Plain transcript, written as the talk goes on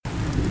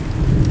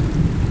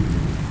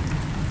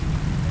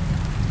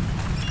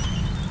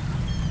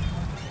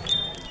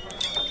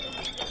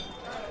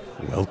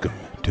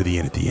to the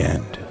inn at the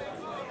end.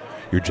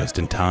 You're just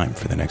in time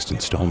for the next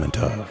installment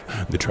of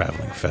the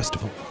Traveling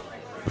Festival.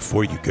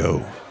 Before you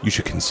go, you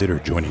should consider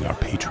joining our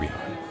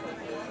Patreon.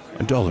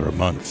 $1 a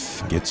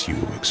month gets you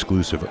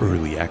exclusive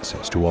early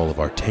access to all of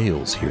our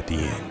tales here at the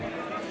inn.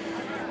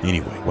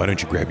 Anyway, why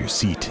don't you grab your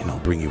seat and I'll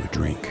bring you a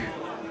drink.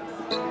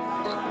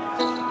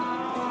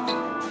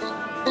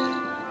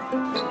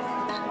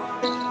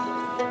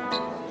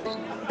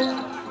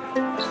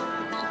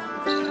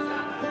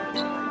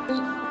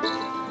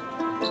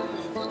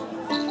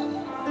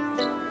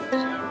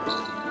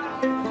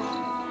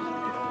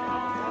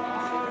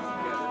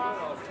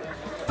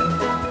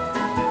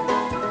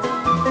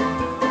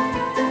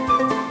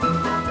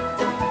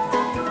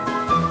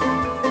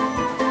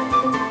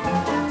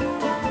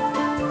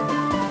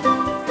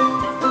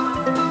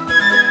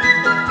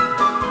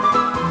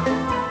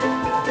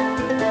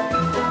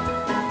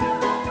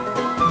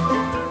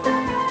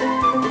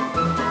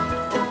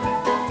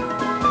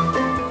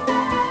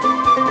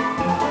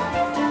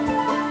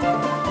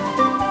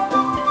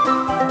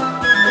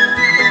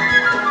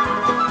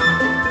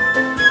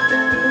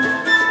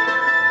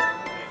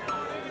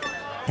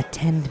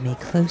 Attend me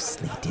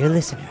closely, dear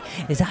listener,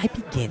 as I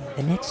begin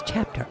the next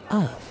chapter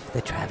of the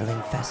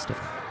Traveling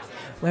Festival.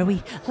 Where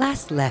we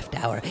last left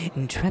our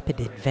intrepid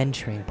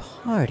adventuring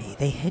party,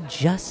 they had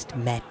just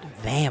met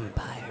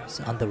vampires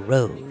on the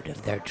road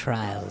of their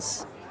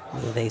trials.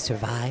 Will they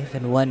survive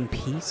in one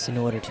piece in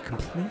order to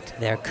complete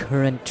their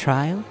current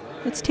trial?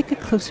 Let's take a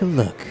closer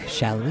look,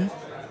 shall we?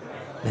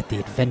 Let the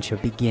adventure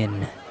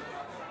begin.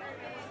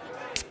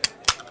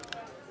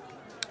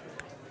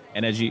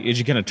 And as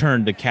you kind of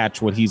turn to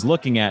catch what he's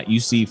looking at, you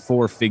see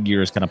four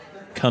figures kind of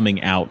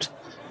coming out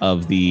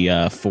of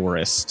the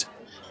forest.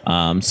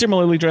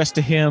 Similarly dressed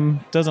to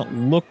him,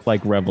 doesn't look like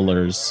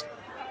revelers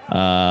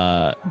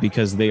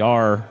because they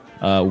are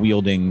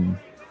wielding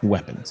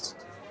weapons.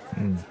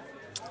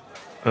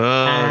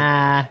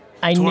 I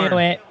knew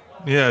it.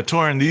 Yeah,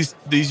 Torin,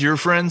 these your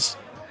friends?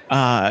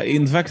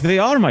 In fact, they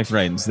are my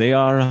friends. They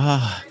are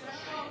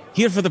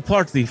here for the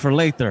party for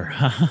later.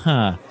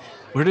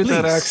 Where did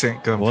that Please,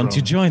 accent come from? Won't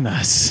you join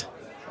us?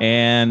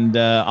 And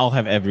I'll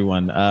have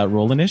everyone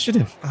roll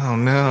initiative. Oh,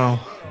 no.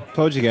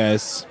 Told you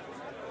guys.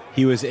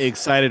 He was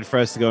excited for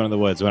us to go into the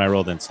woods when I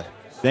rolled insight.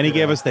 Then he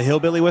gave us the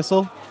hillbilly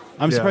whistle.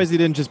 I'm surprised he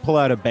didn't just pull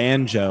out a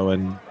banjo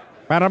and...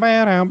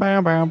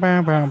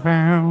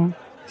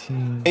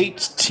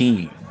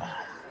 18.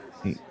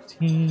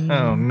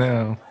 Oh,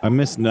 no. I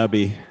miss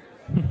Nubby.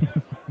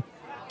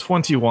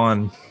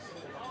 21.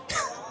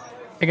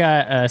 I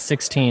got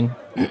 16.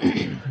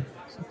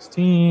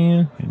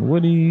 16. And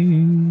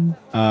Woody.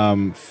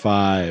 5.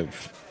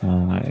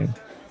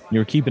 5.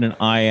 You're keeping an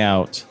eye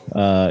out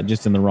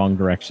just in the wrong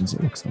directions,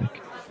 it looks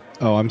like.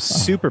 Oh, I'm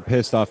super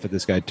pissed off at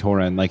this guy,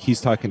 Torin. Like, he's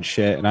talking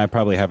shit, and I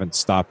probably haven't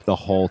stopped the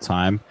whole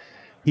time.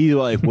 He,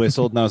 like,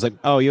 whistled, and I was like,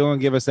 oh, you want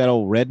to give us that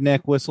old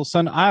redneck whistle,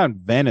 son? I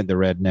invented the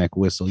redneck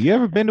whistle. You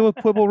ever been to a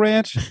Quibble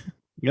Ranch?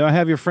 You know,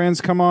 have your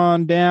friends come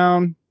on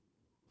down?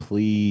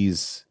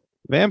 Please.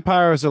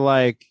 Vampires are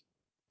like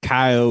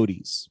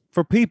coyotes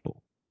for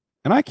people.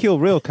 And I kill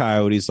real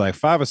coyotes like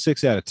 5 or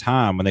 6 at a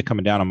time when they're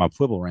coming down on my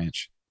Quibble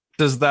Ranch.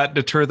 Does that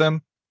deter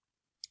them?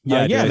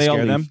 Yeah, yeah, they all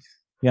scare leave. them.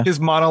 Yeah. His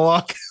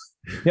monologue?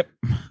 Yep.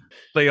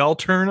 They all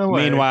turn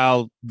away.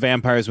 Meanwhile,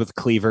 vampires with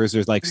cleavers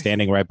are like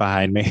standing right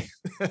behind me.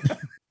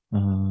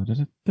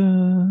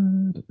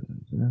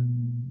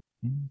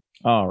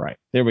 All right,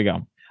 there we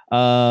go.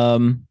 So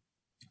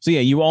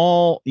yeah, you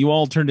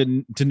all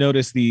turned to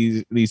notice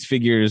these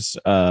figures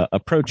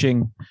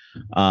approaching.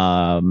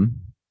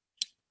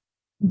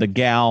 The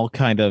gal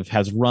kind of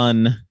has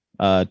run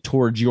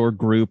towards your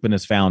group and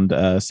has found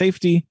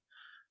safety.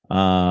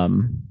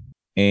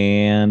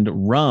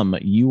 And Rum,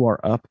 you are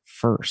up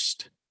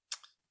first.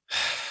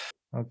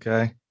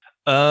 Okay.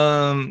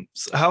 So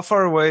how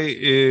far away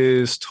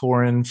is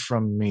Torin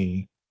from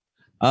me?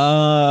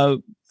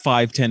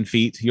 5-10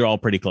 feet. You're all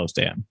pretty close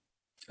to him.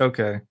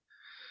 Okay.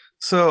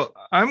 So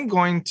I'm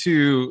going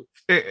to,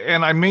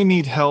 and I may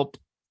need help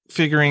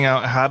figuring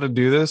out how to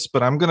do this,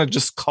 but I'm going to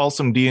just call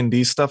some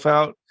D&D stuff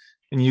out.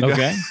 And you Okay.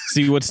 guys,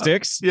 See what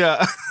sticks.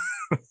 yeah.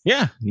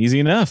 Yeah. Easy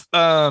enough.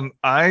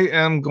 I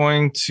am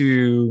going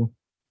to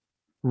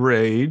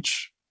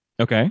rage.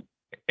 Okay.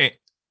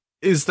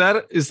 Is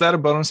that a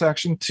bonus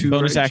action to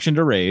Bonus rage? action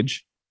to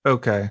rage.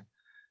 Okay.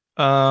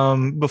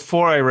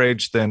 Before I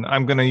rage, then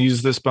I'm going to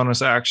use this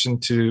bonus action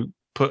to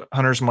put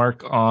Hunter's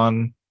Mark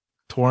on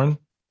Torin.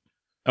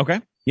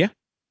 Okay. Yeah.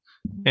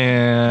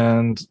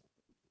 And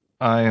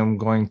I am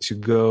going to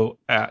go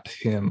at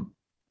him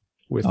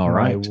with All my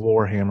right.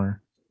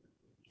 Warhammer.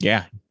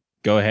 Yeah.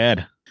 Go ahead.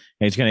 And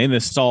he's kind of in the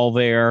stall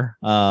there.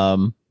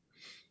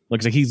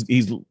 Looks like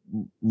he's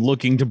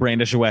looking to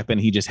brandish a weapon.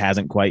 He just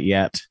hasn't quite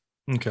yet.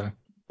 Okay.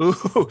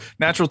 Ooh,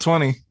 natural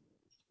 20.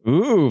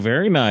 Ooh,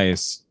 very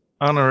nice.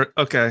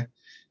 Okay.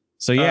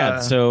 So yeah,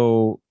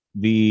 so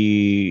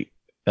the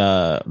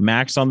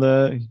max on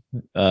the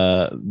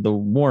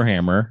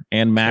Warhammer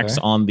and max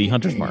Okay. on the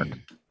Hunter's Mark,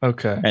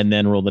 Okay. and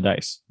then roll the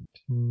dice.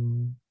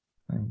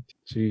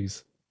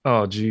 Jeez.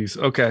 Oh, jeez.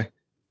 Okay.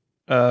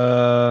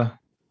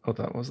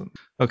 That wasn't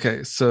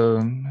okay. So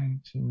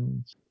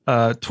 19,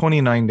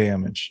 29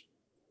 damage.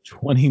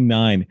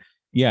 29.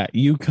 Yeah,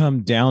 you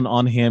come down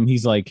on him.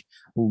 He's like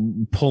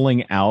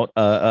pulling out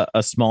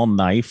a small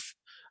knife,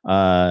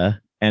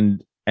 and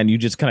you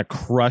just kind of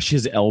crush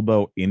his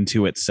elbow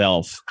into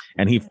itself,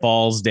 and he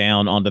falls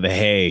down onto the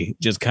hay,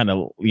 just kind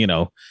of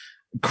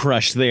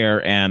crushed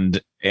there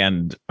and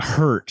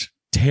hurt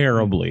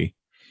terribly.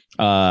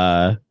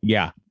 Yeah.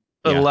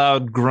 A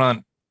loud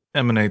grunt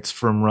emanates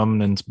from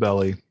Rumnan's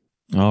belly.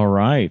 All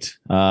right.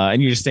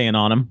 And you're just staying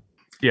on him?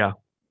 Yeah.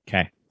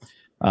 Okay.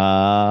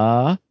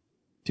 Abdi,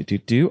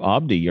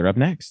 you're up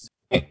next.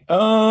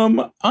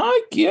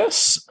 I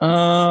guess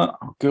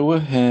I'll go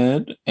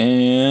ahead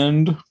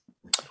and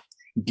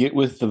get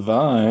with the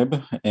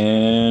vibe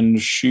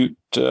and shoot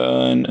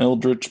an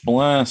Eldritch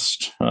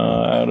Blast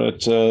out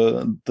at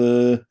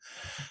the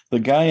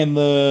guy in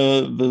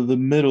the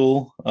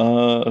middle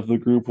of the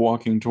group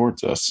walking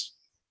towards us.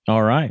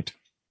 All right.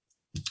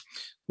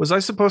 Was I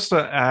supposed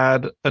to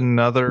add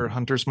another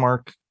Hunter's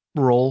Mark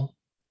roll?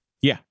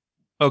 Yeah.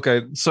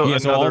 Okay, so Yeah,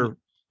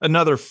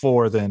 another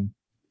 4 then.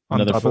 on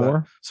Another top of that.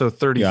 4? So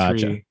 33.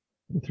 Gotcha.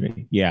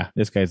 3. Yeah,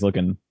 this guy's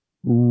looking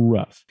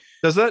rough.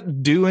 Does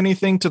that do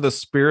anything to the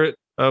spirit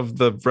of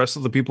the rest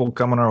of the people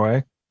coming our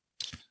way?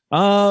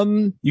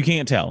 You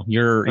can't tell.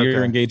 You're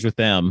Okay. engaged with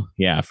them.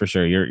 Yeah, for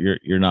sure.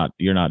 You're not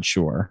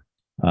sure.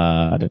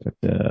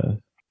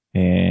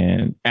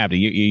 And Abdi,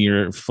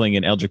 you're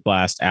flinging Eldritch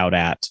Blast out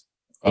at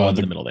the one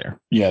in the middle there.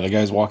 Yeah, the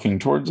guy's walking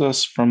towards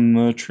us from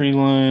the tree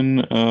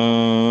line,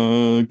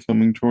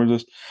 coming towards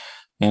us.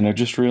 And I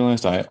just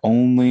realized I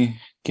only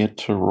get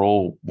to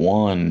roll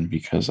 1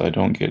 because I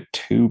don't get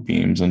 2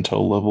 beams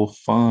until level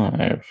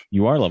 5.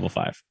 You are level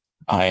 5.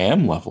 I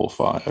am level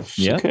 5.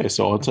 Yeah. Okay,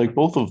 so I'll take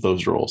both of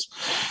those rolls.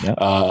 Yep.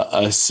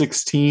 A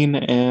 16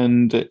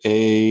 and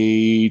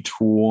a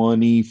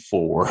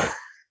 24.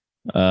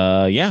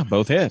 Yeah,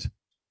 both hit.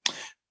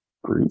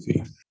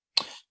 Groovy.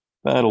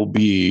 That'll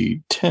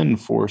be 10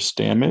 force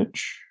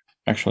damage.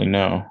 Actually,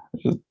 no.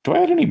 Do I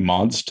add any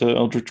mods to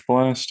Eldritch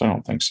Blast? I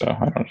don't think so.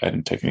 I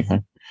didn't take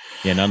anything.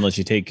 Yeah, not unless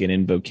you take an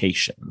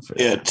invocation. For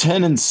Yeah,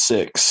 10 and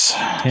 6.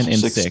 10 and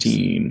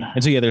 16. 6.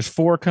 And so, yeah, there's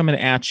 4 coming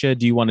at you.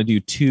 Do you want to do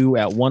 2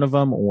 at one of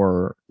them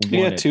or one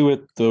Yeah, at- 2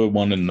 at the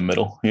one in the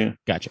middle. Yeah.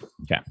 Gotcha.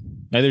 Okay.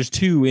 Now there's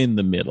 2 in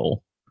the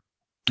middle.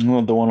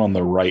 Well, the one on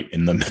the right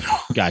in the middle.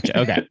 Gotcha.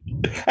 Okay.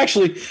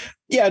 Actually,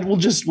 yeah, we'll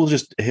just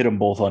hit them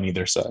both on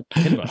either side.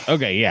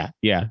 Okay. Yeah.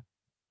 Yeah.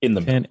 In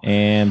the 10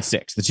 and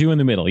 6. The 2 in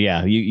the middle.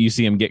 Yeah. You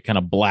see them get kind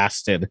of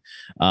blasted.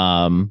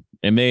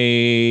 And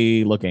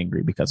they look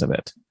angry because of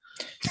it.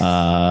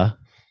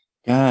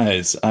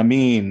 Guys, I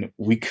mean,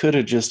 we could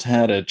have just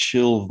had a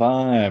chill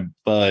vibe,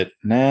 but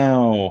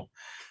now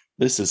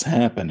this is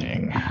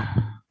happening.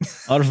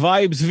 Our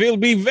vibes will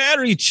be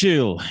very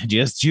chill.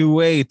 Just you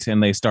wait.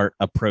 And they start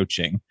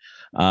approaching.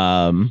 2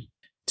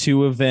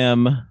 of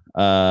them,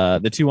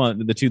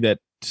 the two that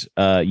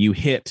you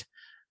hit,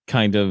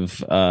 kind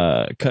of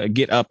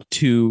get up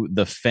to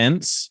the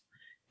fence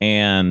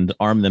and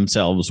arm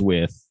themselves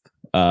with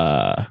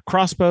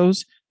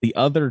crossbows. The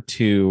other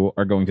 2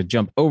 are going to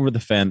jump over the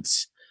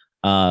fence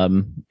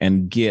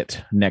and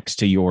get next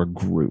to your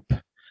group.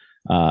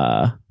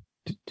 And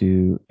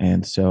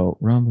so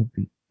Rum would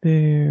be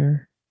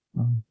there.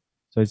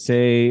 So I'd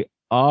say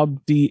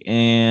Abdi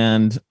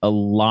and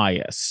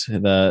Elias,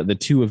 the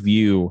 2 of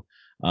you,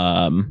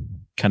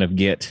 kind of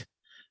get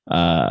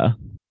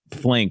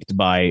flanked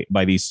by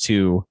these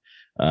 2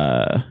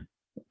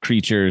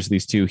 creatures,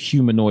 these 2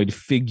 humanoid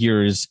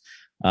figures,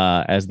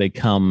 as they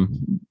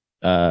come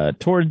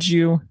towards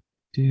you.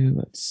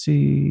 Let's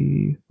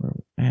see where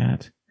we're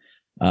at.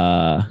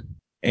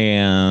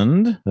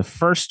 And the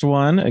first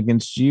one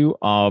against you,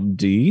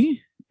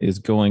 Abdi, is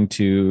going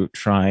to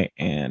try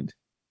and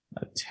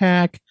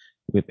attack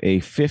with a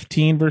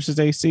 15 versus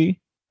AC.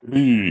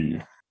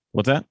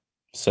 What's that?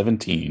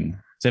 17.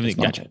 17.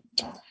 Gotcha.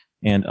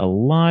 And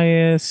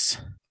Elias,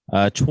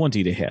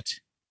 20 to hit.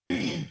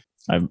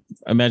 I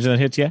imagine that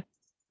hits, yeah?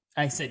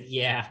 I said,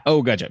 yeah.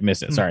 Oh, gotcha.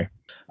 Missed it. Sorry.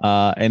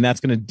 And that's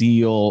going to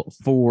deal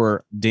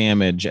 4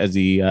 damage as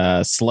he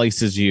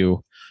slices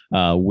you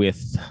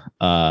with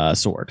a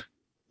sword.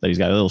 So he's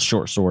got a little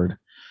short sword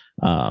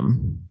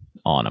on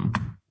him.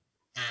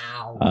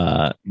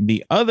 Ow.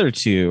 The other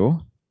 2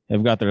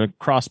 have got their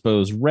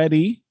crossbows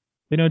ready.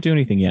 They don't do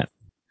anything yet.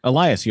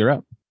 Elias, you're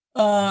up.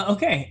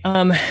 Okay.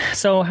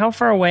 So how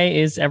far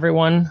away is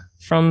everyone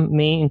from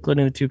me,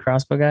 including the 2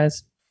 crossbow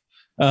guys?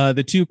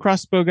 The 2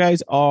 crossbow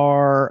guys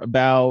are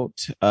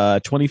about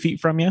 20 feet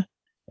from you.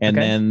 And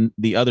Okay. then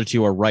the other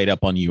 2 are right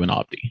up on you and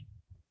Abdi.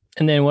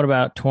 And then what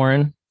about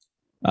Torin?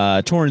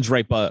 Torin's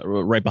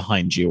right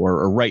behind you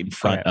or right in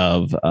front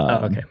of.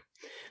 Okay.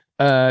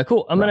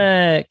 Cool. I'm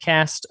gonna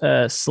cast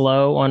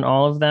slow on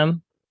all of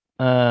them,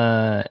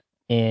 and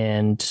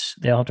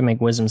they'll have to make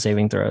wisdom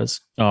saving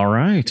throws. All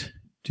right.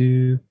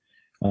 This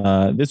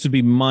would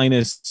be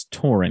minus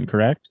Torin,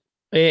 correct?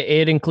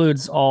 It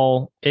includes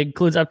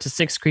up to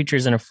 6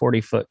 creatures in a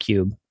 40-foot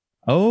cube.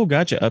 Oh,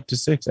 gotcha. Up to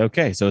 6.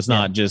 Okay, so it's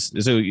not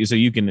just so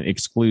you can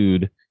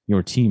exclude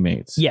your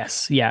teammates.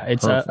 Yes. Yeah.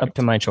 It's up Perfect.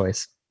 to my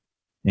choice.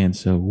 And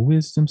so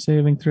wisdom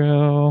saving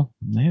throw.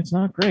 It's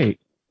not great.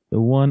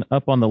 The one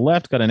up on the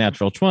left got a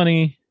natural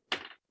 20.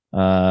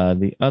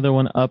 The other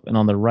one up and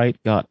on the right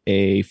got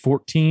a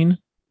 14.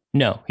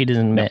 No, he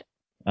doesn't admit.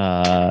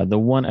 The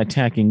one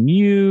attacking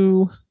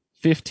you,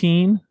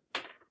 15.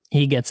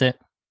 He gets it.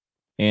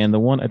 And the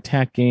one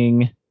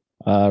attacking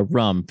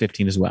Rum,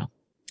 15 as well.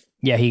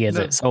 Yeah, he gets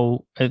No. it.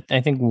 So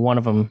I think one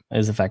of them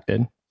is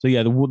affected. So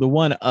yeah, the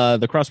one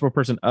the crossbow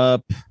person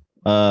up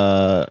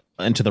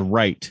and to the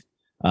right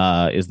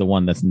is the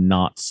one that's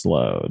not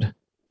slowed.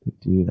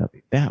 That'd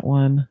be that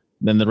one.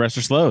 Then the rest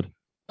are slowed.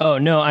 Oh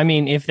no, I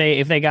mean if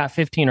they got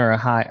 15 or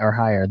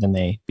higher, then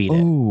they beat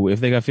it. Oh, if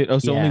they got fit. Oh,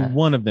 so Yeah. only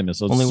one of them is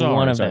slowed. Only Sorry,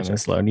 one of sorry, them sorry.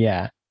 is slowed.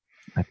 Yeah.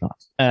 I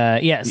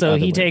thought. Yeah. So other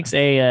he way takes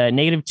a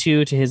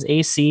 -2 to his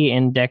AC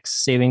and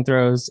Dex saving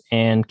throws,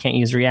 and can't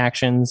use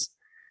reactions.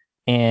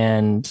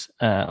 And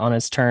on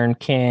his turn,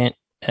 can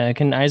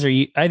either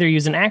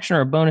use an action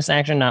or a bonus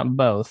action, not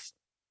both.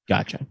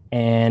 Gotcha.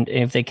 And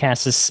if they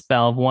cast a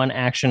spell of one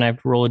action, I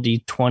have to roll a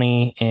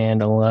d20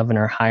 and 11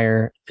 or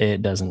higher.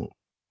 It doesn't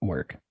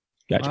work.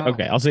 Gotcha. Wow.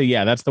 Okay, I'll say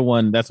yeah. That's the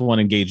one. That's the one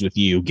engaged with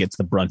you gets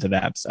the brunt of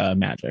that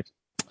magic.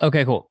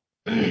 Okay, cool.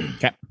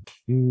 Okay.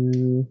 That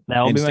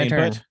will be my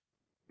turn.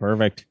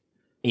 Perfect.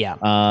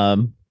 Yeah.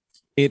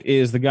 It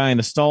is the guy in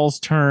the stall's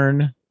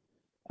turn.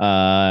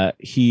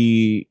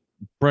 He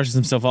brushes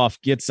himself off,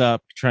 gets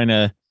up, trying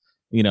to,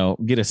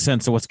 get a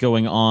sense of what's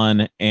going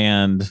on,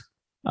 and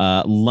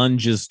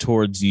lunges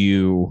towards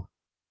you,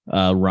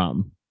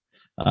 Rum.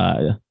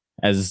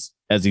 As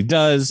he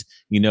does,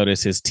 you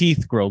notice his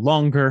teeth grow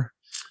longer,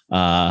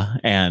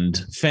 and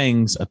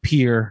fangs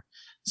appear,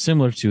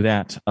 similar to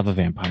that of a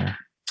vampire.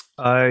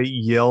 I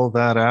yell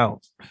that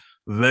out.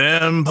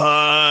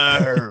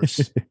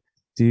 Vampires.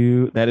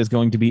 That is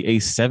going to be a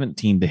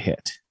 17 to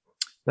hit.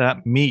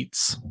 That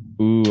meets.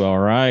 Ooh, all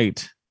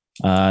right.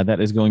 That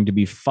is going to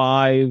be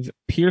 5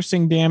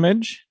 piercing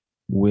damage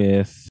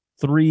with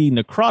 3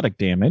 necrotic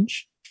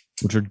damage,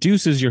 which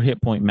reduces your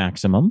hit point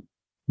maximum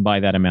by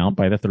that amount,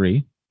 by the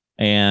 3.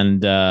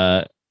 And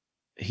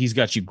he's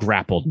got you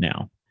grappled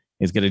now.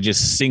 He's going to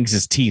just sinks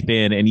his teeth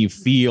in, and you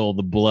feel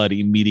the blood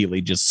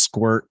immediately just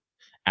squirt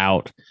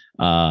out,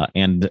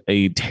 and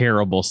a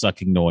terrible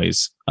sucking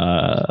noise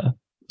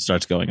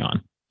starts going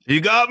on. You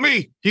got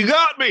me. You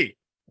got me.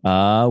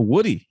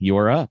 Woody,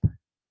 you're up.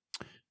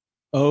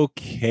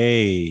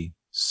 Okay.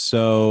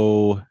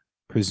 So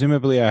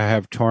presumably I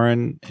have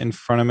Torin in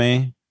front of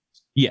me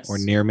Yes. or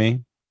near me.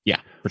 Yeah,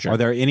 for sure. Are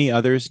there any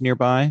others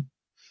nearby?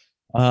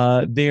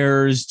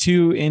 There's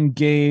 2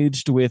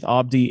 engaged with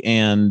Abdi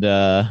and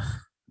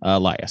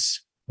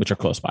Elias, which are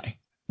close by.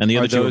 And the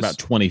Are other 2 are those- about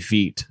 20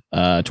 feet,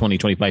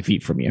 25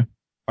 feet from you.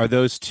 Are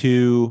those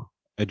 2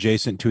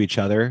 adjacent to each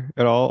other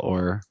at all?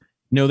 Or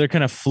No, they're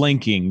kind of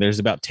flanking. There's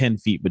about 10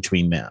 feet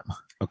between them.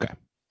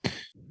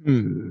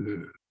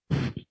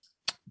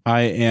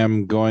 I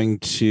am going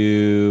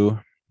to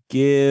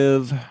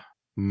give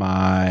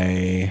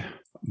my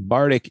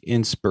bardic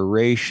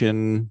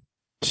inspiration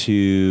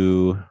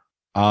to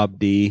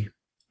Abdi,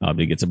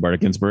 Abdi gets a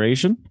bardic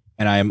inspiration.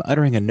 and I am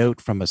uttering a note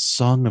from a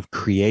song of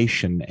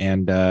creation.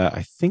 And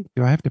I think,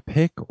 do I have to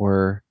pick,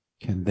 or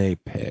can they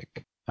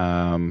pick?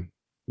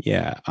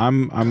 Yeah,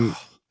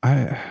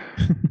 I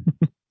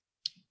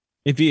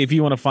If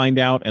you want to find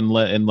out and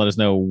let us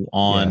know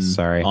on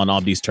sorry. on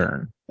Abdi's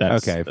turn.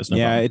 Okay. That's no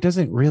Yeah, problem. it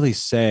doesn't really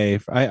say.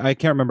 I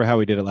can't remember how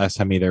we did it last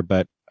time either,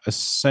 but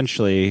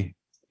essentially,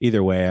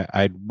 either way,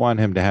 I'd want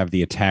him to have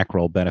the attack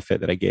roll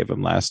benefit that I gave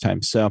him last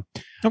time. So,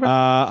 Okay.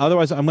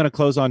 Otherwise, I'm going to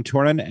close on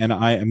Torin, and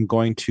I am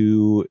going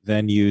to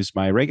then use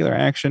my regular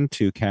action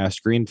to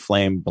cast Green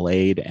Flame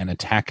Blade and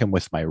attack him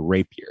with my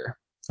rapier.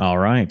 All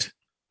right.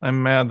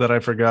 I'm mad that I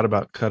forgot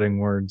about cutting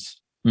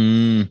words.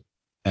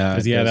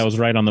 Because that was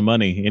right on the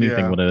money.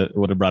 Anything Yeah.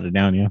 would have brought it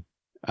down.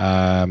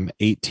 Yeah.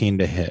 18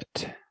 to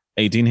hit.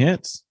 18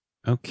 hits.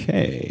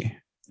 Okay.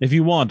 If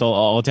you want,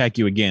 I'll attack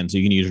you again, so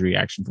you can use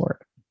reaction for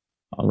it.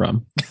 I'll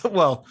run.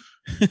 Well,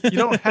 you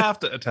don't have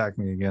to attack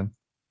me again.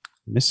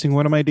 Missing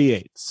one of my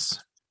d8s.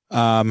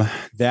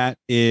 That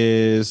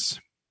is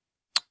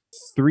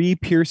 3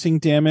 piercing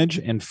damage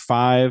and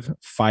 5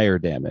 fire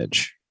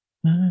damage.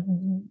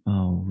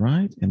 All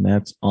right, and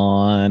that's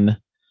on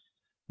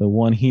the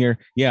one here.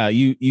 Yeah,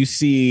 you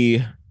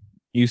see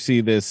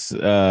this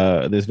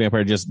this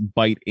vampire just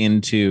bite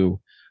into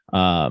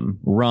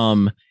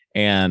Rum,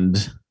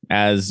 and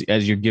as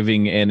you're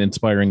giving an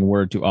inspiring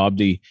word to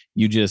Abdi,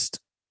 you just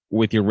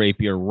with your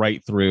rapier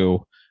right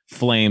through,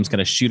 flames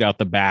kind of shoot out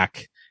the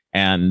back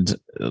and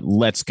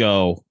lets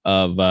go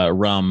of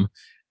Rum,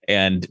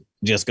 and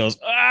just goes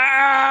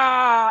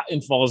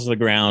and falls to the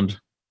ground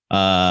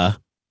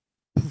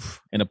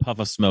in a puff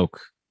of smoke.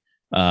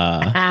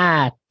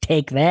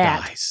 Take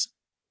that. Dies.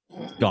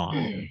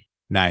 Gone.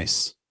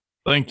 Nice.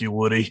 Thank you,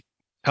 Woody.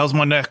 How's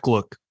my neck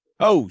look?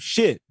 Oh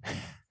shit.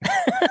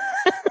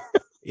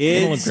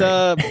 It's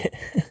great.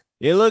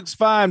 it looks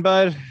fine,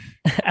 bud.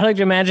 I like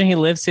to imagine he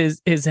lifts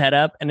his head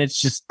up and it's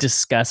just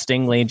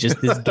disgustingly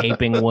just this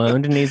gaping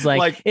wound. And he's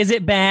like, is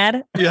it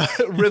bad? Yeah,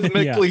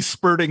 rhythmically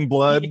spurting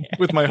blood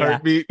with my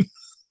heartbeat.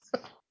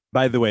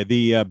 By the way,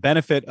 the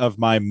benefit of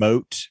my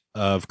moat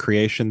of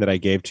creation that I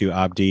gave to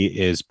Abdi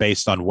is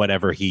based on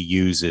whatever he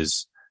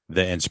uses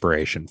the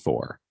inspiration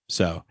for.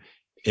 So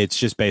it's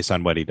just based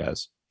on what he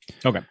does.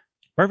 Okay,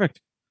 perfect.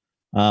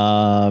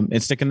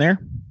 It's sticking there.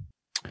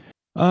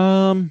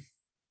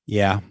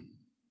 Yeah.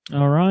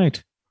 All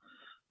right.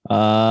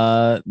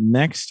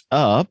 Next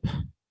up,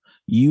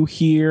 you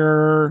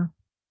hear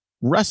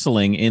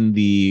rustling in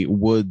the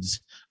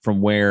woods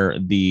from where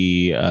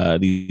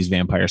these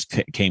vampires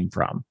came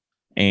from,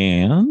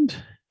 and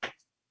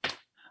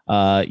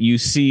you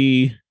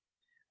see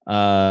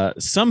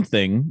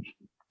something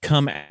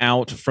come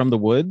out from the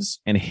woods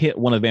and hit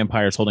one of the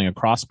vampires holding a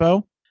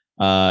crossbow.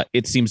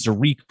 It seems to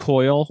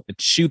recoil. It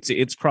shoots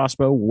its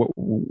crossbow,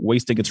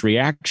 wasting its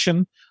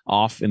reaction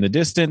off in the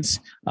distance.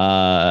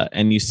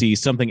 And you see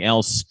something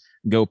else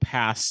go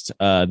past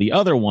the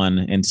other one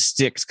and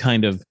sticks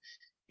kind of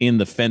in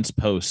the fence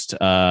post.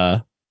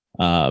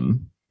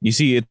 You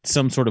see it's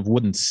some sort of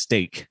wooden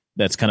stake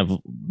that's kind of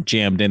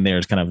jammed in there.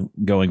 It's kind of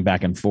going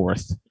back and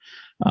forth.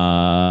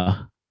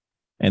 And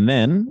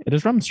then it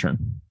is Rum's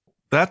turn.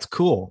 That's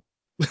cool.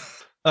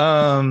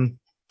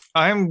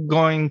 I'm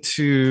going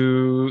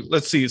to,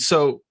 let's see.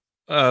 So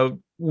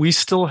we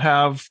still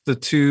have the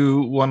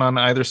two, one on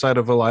either side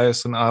of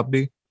Elias and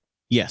Abdi.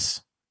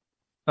 Yes.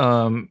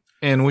 And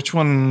which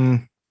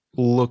one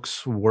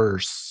looks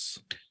worse?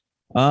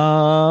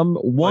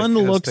 One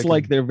looks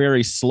like they're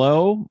very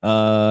slow,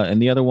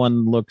 and the other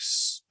one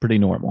looks pretty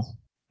normal.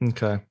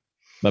 Okay.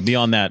 But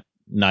beyond that,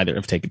 neither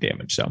have taken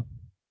damage. So.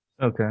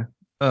 Okay.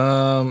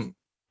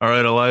 All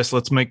right, Elias,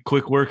 let's make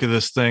quick work of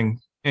this thing.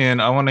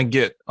 And I want to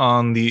get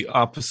on the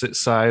opposite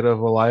side of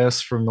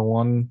Elias from the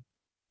one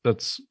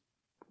that's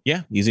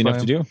easy enough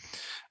to do.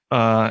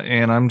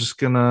 And I'm just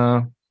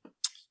gonna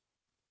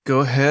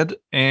go ahead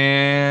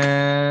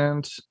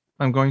and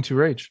I'm going to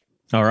rage.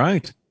 All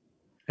right.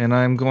 And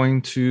I'm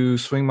going to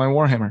swing my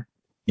Warhammer.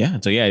 Yeah.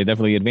 So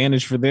definitely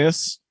advantage for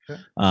this. Okay.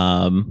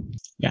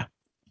 Yeah,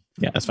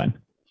 that's fine.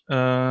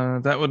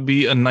 That would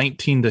be a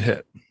 19 to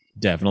hit.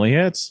 Definitely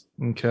hits.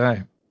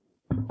 Okay.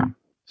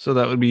 So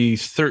that would be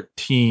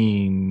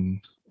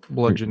 13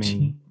 bludgeoning.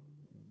 13.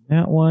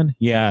 That one.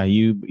 Yeah,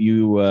 you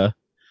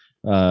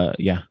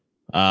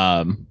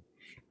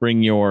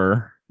bring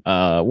your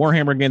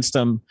Warhammer against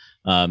them.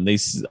 They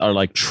are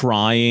like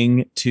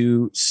trying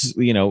to,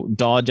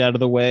 dodge out of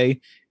the way,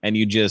 and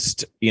you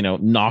just,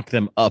 knock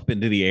them up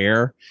into the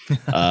air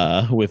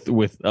with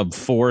a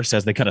force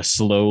as they kind of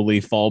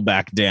slowly fall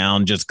back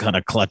down, just kind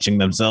of clutching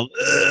themselves.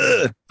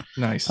 Ugh.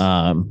 Nice.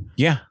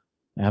 Yeah,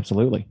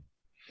 absolutely.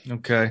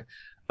 Okay.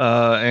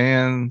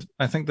 And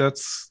I think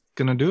that's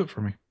going to do it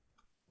for me.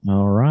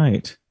 All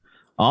right.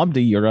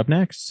 Abdi, you're up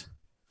next.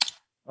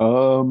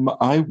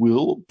 I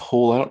will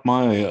pull out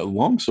my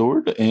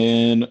longsword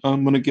and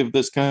I'm going to give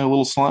this guy a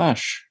little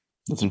slash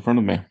that's in front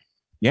of me.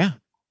 Yeah.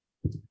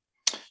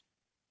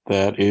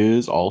 That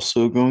is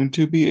also going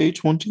to be a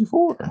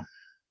 24.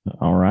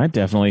 All right.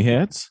 Definitely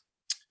hits.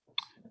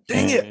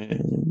 Dang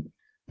it.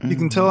 You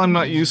can tell I'm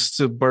not used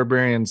to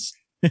barbarians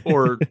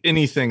or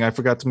anything. I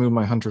forgot to move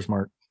my hunter's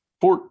mark.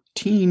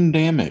 14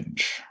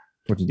 damage.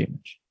 14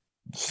 damage.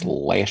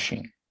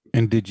 Slashing.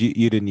 And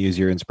you didn't use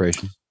your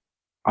inspiration?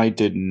 I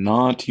did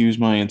not use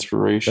my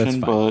inspiration,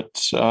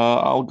 but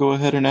I'll go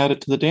ahead and add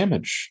it to the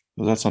damage.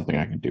 That's something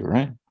I can do,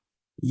 right?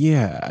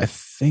 Yeah, I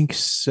think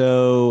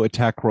so.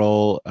 Attack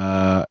roll,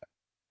 add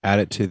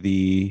it to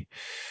the...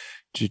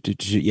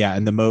 Yeah,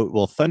 and the moat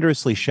will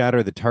thunderously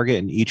shatter the target,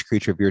 and each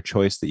creature of your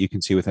choice that you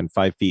can see within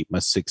 5 feet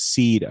must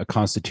succeed a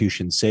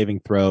Constitution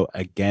saving throw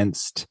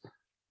against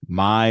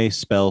my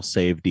spell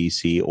save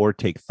DC or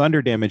take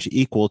thunder damage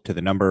equal to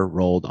the number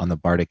rolled on the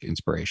Bardic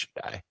Inspiration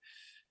die.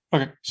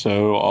 Okay,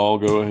 so I'll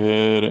go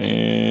ahead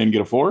and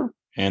get a 4,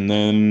 and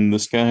then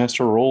this guy has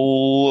to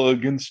roll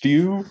against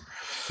you.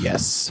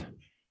 Yes.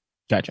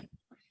 Gotcha.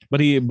 But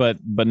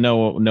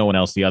no one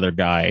else. The other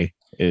guy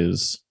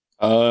is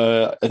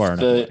far enough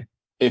away.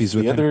 If he's the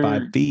within other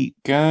 5 feet,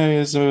 guy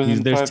is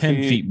within there's 5 10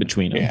 feet. feet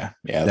between them. Yeah,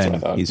 that's then what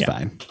I thought. he's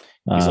fine.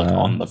 He's like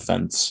on the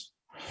fence.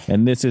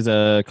 And this is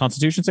a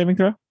Constitution saving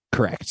throw?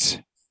 Correct.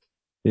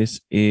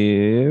 This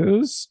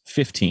is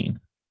 15.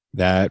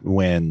 That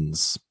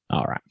wins.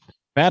 All right.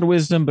 Bad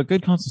wisdom, but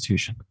good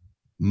Constitution.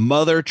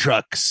 Mother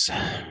trucks.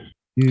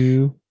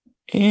 You.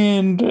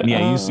 And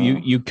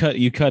you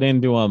cut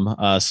into him,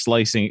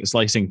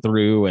 slicing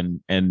through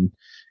and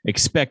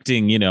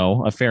expecting,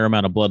 a fair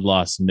amount of blood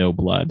loss. No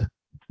blood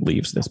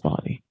leaves this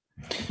body,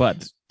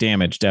 but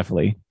damage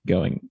definitely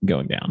going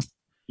down.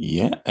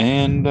 Yeah,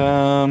 and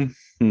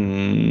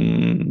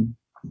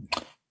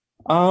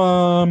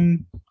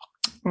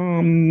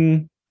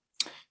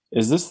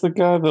is this the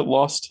guy that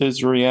lost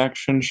his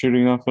reaction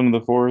shooting off into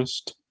the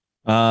forest?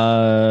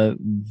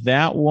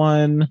 That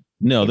one.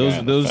 No,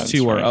 those fence,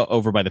 two right? are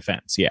over by the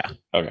fence. Yeah.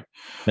 Okay.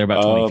 They're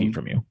about 20 feet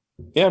from you.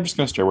 Yeah, I'm just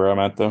gonna stay where I'm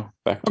at though,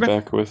 back to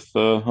back with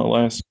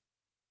Elias.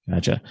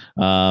 Gotcha.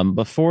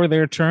 Before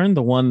their turn,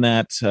 the one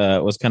that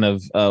was kind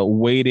of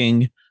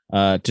waiting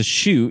to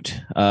shoot,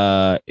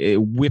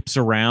 it whips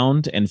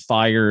around and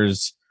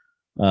fires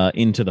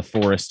into the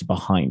forest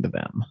behind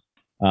them.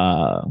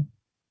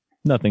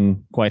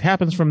 Nothing quite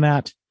happens from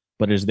that,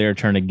 but it's their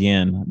turn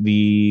again.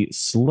 The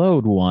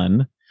slowed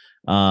one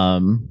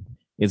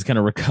is kind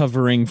of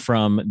recovering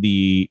from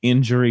the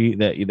injury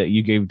that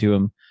you gave to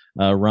him.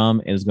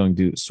 Rum is going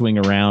to swing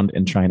around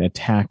and try and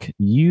attack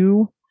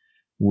you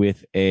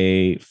with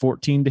a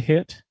 14 to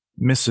hit.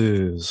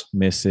 Misses.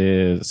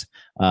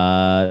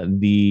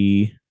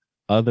 The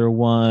other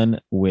one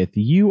with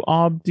you,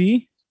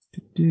 Abdi.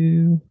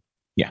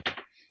 Yeah.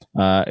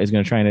 Is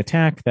going to try and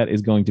attack. That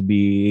is going to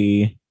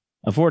be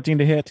a 14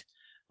 to hit.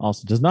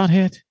 Also does not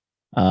hit.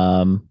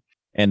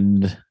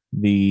 And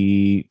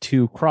the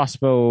two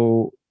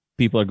crossbow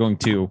people are going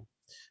to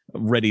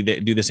ready to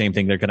do the same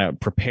thing. They're going to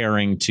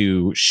preparing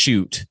to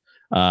shoot.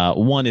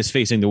 One is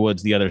facing the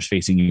woods. The other is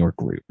facing your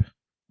group.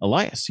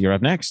 Elias, you're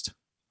up next.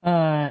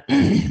 I'm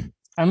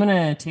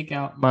gonna take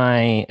out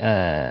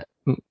my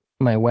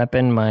my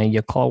weapon, my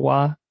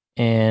Yakalwa,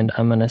 and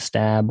I'm gonna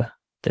stab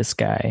this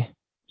guy.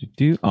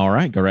 All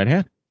right, go right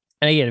ahead.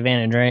 And I get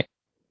advantage, right?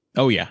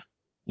 Oh yeah,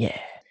 Yeah.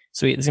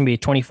 Sweet. It's gonna be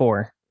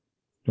 24.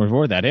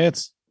 24. That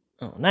hits.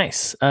 Oh,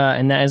 nice.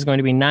 And that is going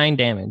to be 9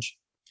 damage.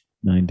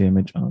 9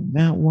 damage on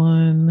that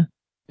one.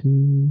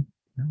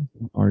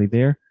 Already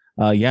there.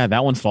 Yeah,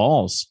 that one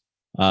falls.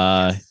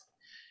 And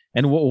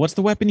what's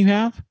the weapon you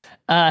have?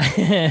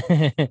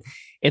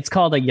 It's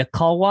called a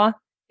Yakalwa.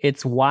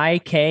 It's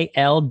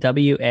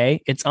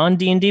YKLWA. It's on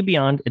D&D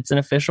Beyond. It's an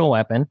official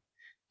weapon.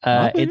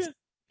 It's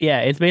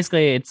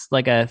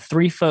like a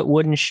 3-foot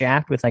wooden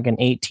shaft with like an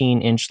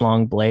 18-inch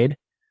long blade,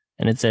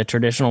 and it's a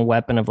traditional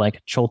weapon of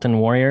like Cholton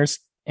warriors.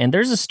 And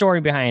there's a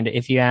story behind it.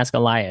 If you ask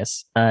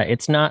Elias,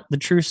 it's not the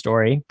true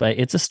story, but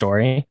it's a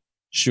story.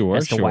 Sure.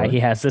 As to why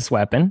he has this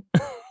weapon.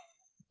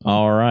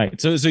 All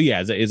right. So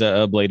yeah, is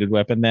a bladed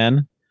weapon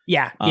then?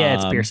 Yeah,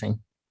 it's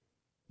piercing.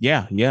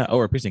 Yeah. Oh,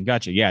 or piercing.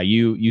 Gotcha. Yeah,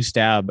 you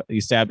stab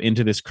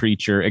into this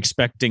creature,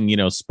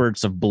 expecting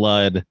spurts of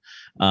blood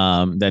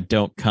that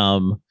don't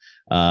come.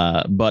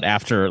 But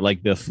after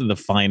like the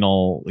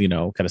final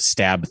kind of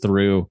stab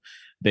through,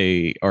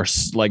 they are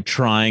like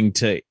trying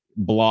to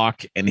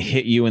block and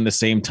hit you in the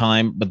same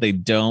time, but they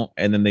don't,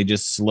 and then they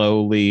just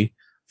slowly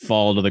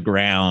fall to the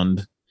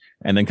ground,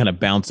 and then kind of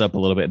bounce up a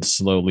little bit and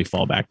slowly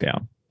fall back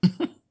down,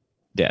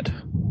 dead.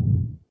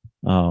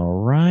 All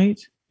right.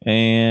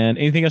 And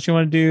anything else you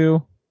want to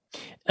do?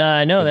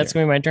 No, that's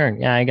going to be my turn.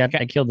 Yeah,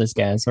 I killed this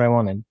guy. That's what I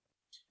wanted.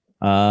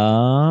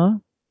 The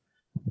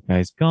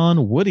guy's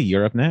gone. Woody,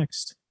 you're up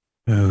next.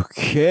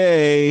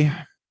 Okay.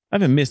 I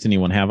haven't missed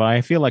anyone, have I?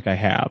 I feel like I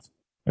have.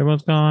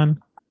 Everyone's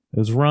gone. It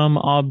was Rum,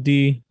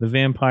 Abdi, the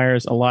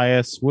vampires,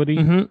 Elias, Woody.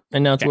 Mm-hmm.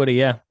 And now it's Woody,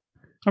 yeah.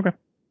 Okay.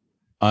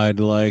 I'd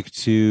like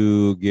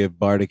to give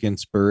Bardic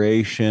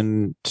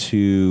Inspiration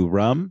to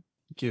Rum.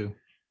 Thank you.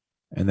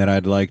 And then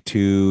I'd like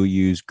to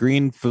use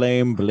Green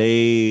Flame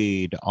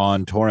Blade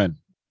on Torin.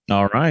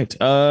 All right.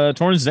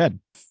 Torin's dead.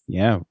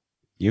 Yeah,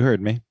 you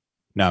heard me.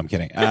 No, I'm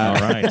kidding. All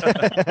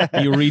right.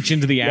 You reach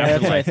into the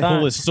afterlife,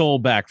 pull his soul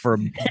back for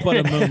but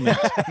a moment.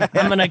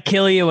 I'm going to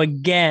kill you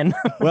again.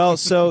 Well,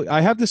 so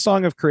I have the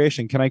Song of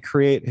Creation. Can I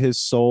create his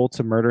soul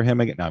to murder him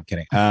again? No, I'm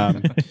kidding.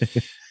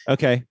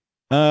 Okay.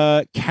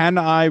 Can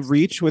I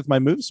reach with my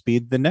move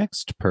speed the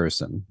next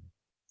person?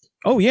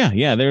 Oh, yeah.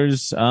 Yeah,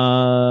 there's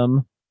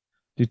the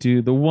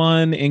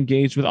one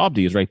engaged with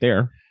Abdi is right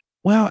there.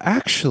 Well,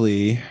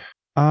 actually,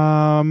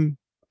 I'll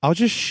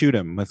just shoot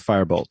him with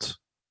Firebolt.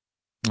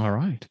 All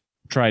right.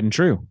 Tried and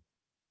true.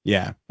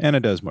 Yeah, and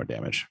it does more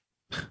damage.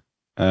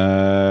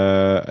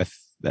 That's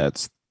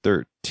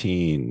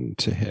 13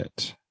 to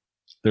hit.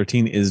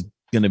 13 is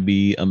going to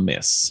be a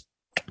miss.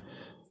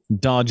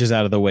 Dodges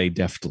out of the way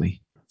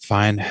deftly.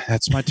 Fine,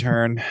 that's my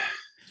turn.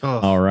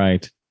 All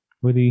right.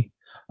 Woody.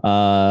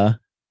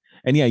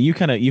 And yeah, you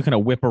kind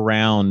of whip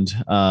around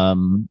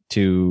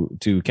to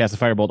cast a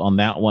firebolt on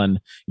that one.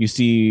 You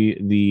see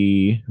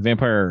the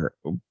vampire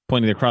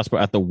pointing their crossbow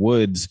at the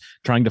woods,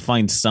 trying to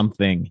find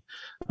something.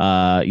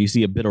 You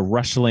see a bit of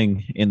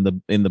rustling in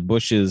the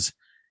bushes,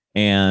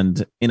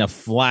 and in a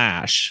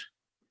flash,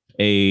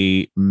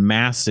 a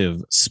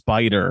massive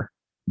spider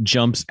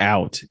jumps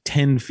out,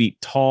 10 feet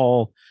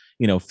tall,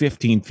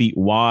 15 feet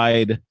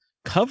wide,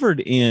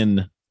 covered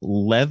in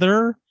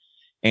leather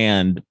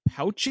and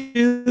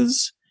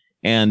pouches.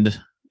 And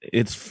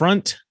its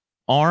front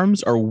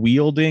arms are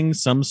wielding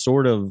some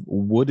sort of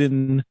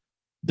wooden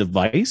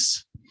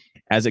device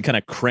as it kind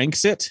of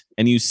cranks it.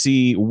 And you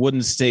see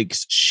wooden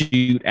stakes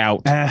shoot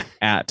out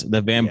at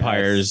the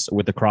vampires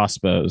with the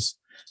crossbows.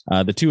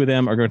 The two of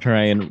them are going to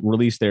try and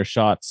release their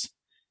shots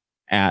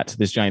at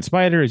this giant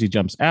spider as he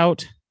jumps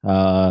out.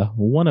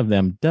 One of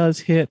them does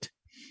hit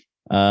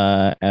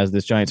as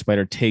this giant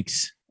spider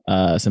takes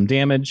some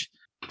damage.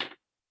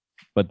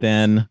 But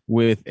then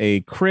with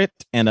a crit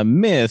and a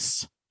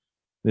miss,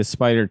 this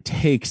spider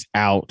takes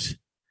out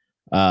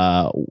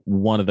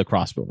one of the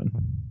crossbowmen.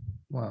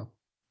 Wow.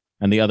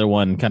 And the other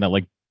one kind of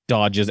like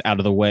dodges out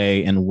of the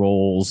way and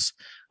rolls,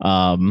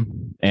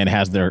 and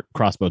has their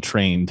crossbow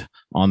trained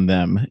on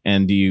them.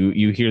 And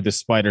you hear the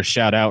spider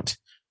shout out,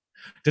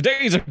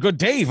 "Today's a good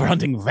day for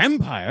hunting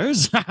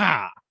vampires!"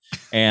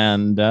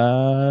 And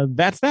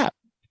that's that.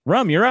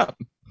 Rum, you're up.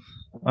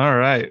 All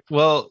right.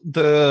 Well,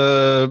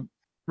 the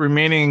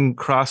remaining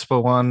crossbow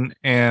one,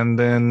 and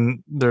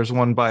then there's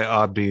one by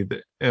Obdi.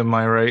 Am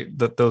I right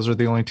that those are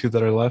the only two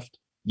that are left?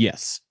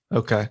 Yes.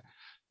 Okay.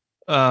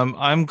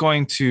 I'm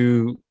going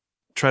to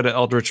try to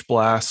Eldritch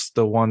Blast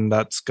the one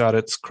that's got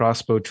its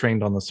crossbow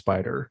trained on the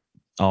spider.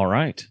 All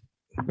right.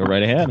 Go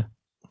right ahead.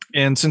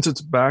 And since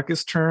its back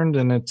is turned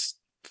and it's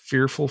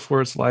fearful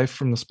for its life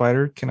from the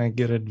spider, can I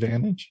get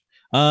advantage?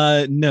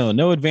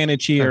 No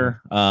advantage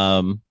here.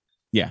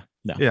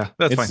 No. Yeah,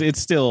 that's fine. It's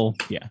still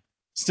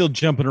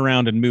jumping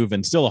around and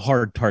moving. Still a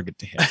hard target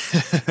to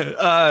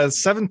hit.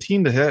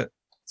 17 to hit.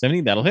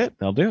 17, that'll hit.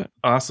 That'll do it.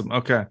 Awesome.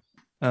 Okay.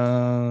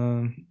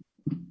 Well,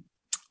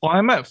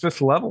 I'm at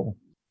 5th level,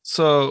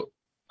 so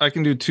I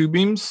can do 2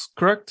 beams,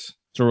 correct?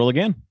 So roll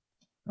again.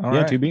 All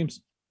yeah, right. 2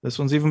 beams. This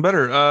one's even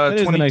better. That is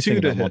the 22 nice thing to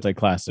about hit.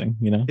 multi-classing,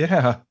 you know?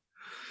 Yeah.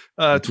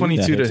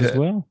 22 to hits hit. as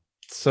well.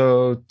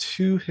 So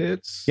 2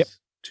 hits. Yep.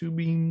 2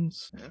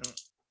 beams.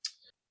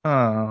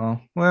 Oh,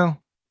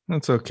 well,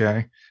 that's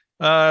okay.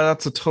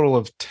 That's a total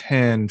of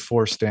 10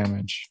 force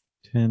damage.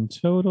 10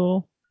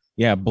 total.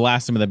 Yeah,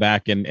 blast him in the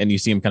back, and you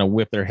see him kind of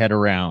whip their head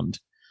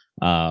around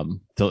to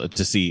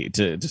see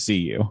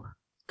you.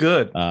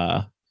 Good.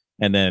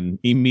 And then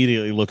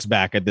immediately looks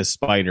back at this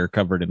spider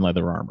covered in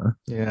leather armor.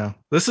 Yeah.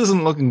 This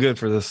isn't looking good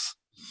for this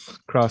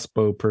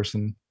crossbow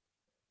person.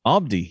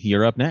 Obdi,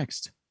 you're up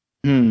next.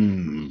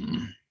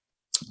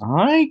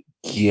 I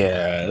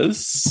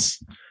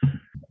guess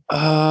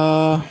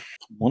I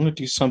want to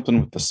do something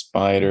with the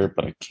spider,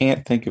 but I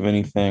can't think of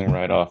anything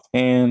right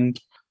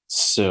offhand.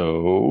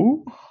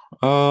 So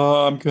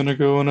I'm gonna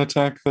go and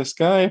attack this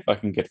guy. If I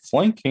can get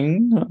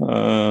flanking with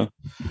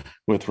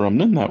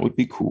Rumnan, that would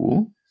be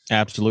cool.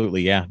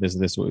 Absolutely, yeah.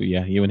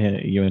 You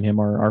and him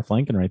are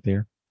flanking right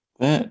there.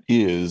 That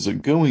is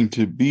going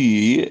to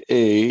be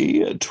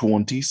a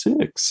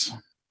 26.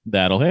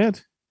 That'll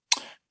hit.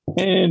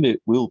 And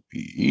it will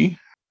be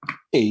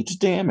 8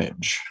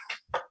 damage.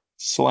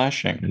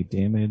 Slashing. 8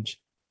 damage.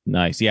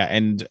 Nice. Yeah.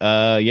 And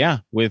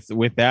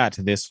with that,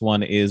 this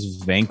one is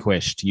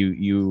vanquished.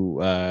 You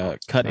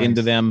cut Nice.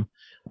 into them,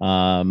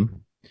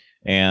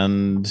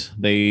 and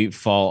they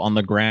fall on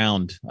the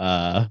ground.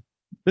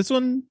 This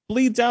one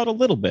bleeds out a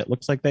little bit.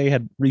 Looks like they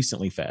had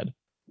recently fed.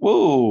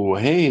 Whoa,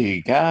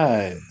 hey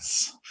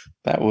guys.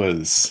 That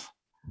was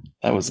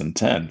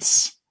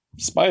intense.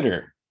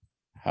 Spider,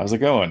 how's it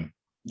going?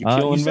 You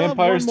killing you still have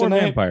vampires one more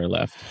tonight? vampire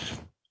left.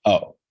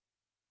 Oh,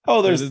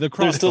 there's The there's still a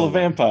crossbow one.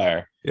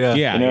 vampire. Yeah.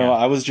 Yeah. You know,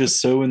 I was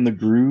just so in the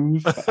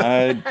groove,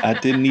 I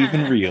didn't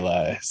even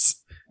realize.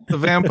 The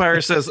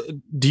vampire says,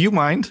 "Do you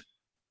mind?"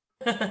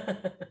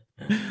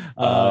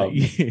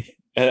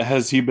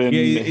 Has he been?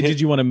 hit?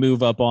 Did you want to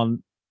move up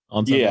on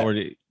something? Yeah. Or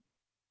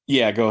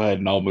Yeah, go ahead,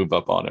 and I'll move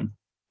up on him.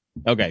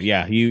 okay.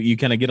 Yeah. You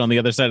kind of get on the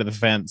other side of the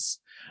fence.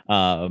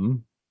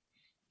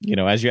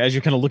 As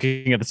you're kind of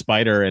looking at the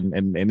spider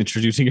and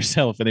introducing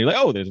yourself, and they're like,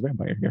 "Oh, there's a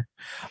vampire here,"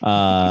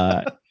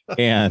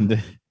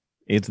 and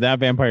it's that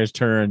vampire's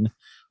turn.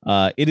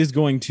 It is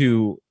going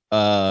to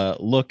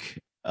look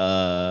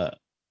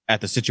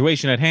at the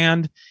situation at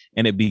hand,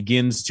 and it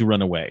begins to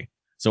run away.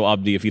 So,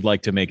 Obdi, if you'd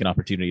like to make an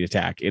opportunity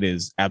attack, it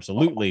is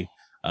absolutely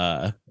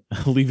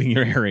leaving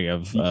your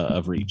area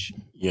of reach.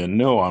 You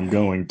know I'm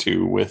going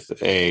to with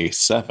a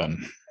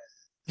 7.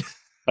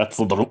 That's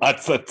a little.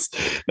 That's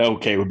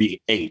okay. It would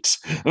be 8.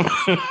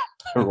 I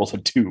rolled a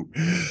 2.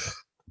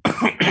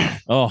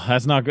 Oh,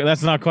 that's not good.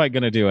 That's not quite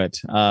going to do it.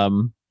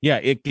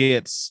 It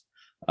gets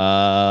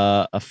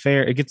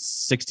It gets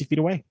 60 feet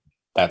away.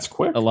 That's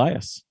quick.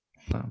 Elias,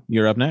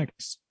 you're up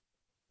next.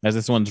 As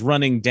this one's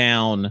running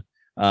down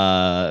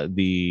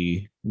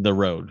the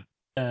road.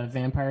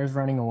 Vampires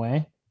running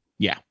away.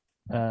 Yeah.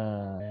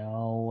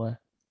 Can't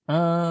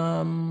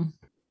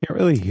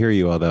really hear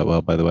you all that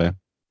well, by the way.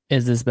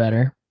 Is this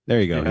better? There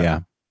you go.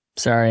 Yeah.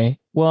 Sorry.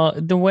 Well,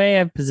 the way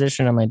I've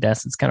positioned on my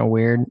desk, it's kind of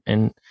weird.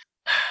 And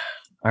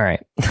all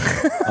right.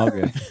 All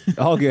good.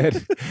 All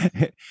good.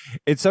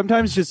 It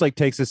sometimes just like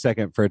takes a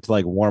second for it to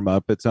like warm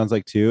up. It sounds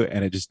like too,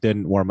 and it just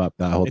didn't warm up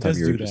the whole It time does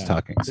you were do just that.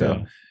 talking.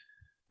 So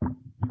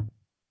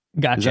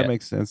Gotcha. does that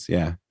make sense?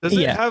 Yeah. Does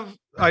it Yeah. have?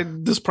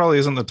 This probably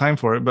isn't the time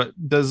for it, but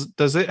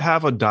does it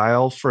have a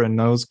dial for a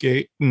noise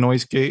gate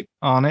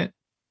on it,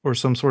 or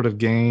some sort of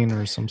gain,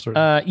 or some sort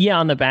of? Yeah,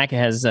 on the back it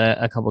has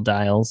a couple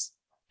dials,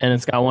 and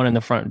it's got one in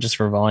the front just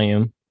for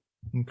volume.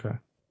 Okay,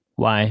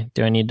 Why?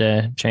 Do I need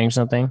to change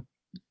something?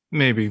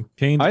 maybe.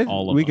 Change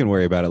all of We them. can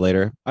worry about it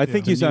later. I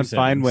think The you new sound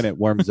fine settings. when it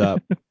warms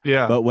up,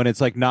 Yeah. but when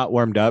it's like not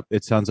warmed up,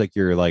 it sounds like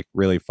you're like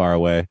really far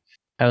away.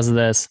 How's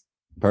this?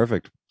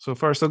 Perfect. So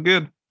far, so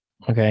good.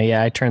 Okay,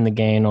 yeah, I turned the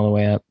gain all the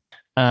way up.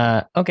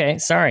 Okay,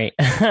 sorry.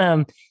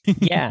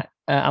 Yeah,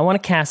 I want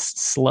to cast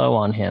slow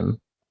on him.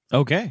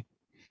 Okay.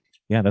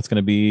 Yeah, that's going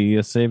to be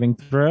a saving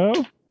throw,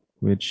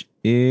 which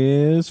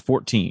is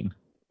 14.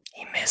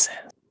 He misses.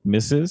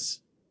 Misses.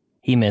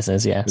 He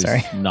misses. Yeah, Is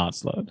sorry. Not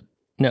slowed.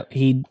 No,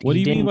 he. What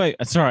he do you mean didn't-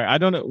 by? Sorry, I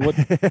don't know what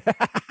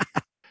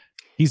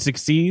he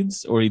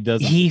succeeds or he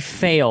doesn't. He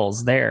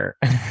fails there.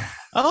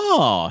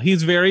 Oh,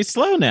 he's very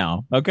slow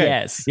now. Okay.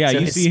 Yes. Yeah, so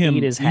you his see him.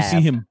 speed You is see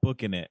halved. him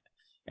booking it,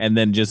 and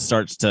then just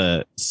starts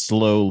to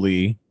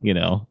slowly,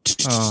 Oh.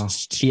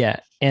 Yeah,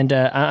 and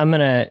I'm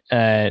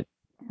gonna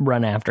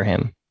run after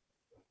him.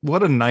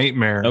 What a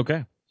nightmare.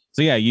 Okay.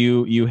 So yeah,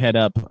 you head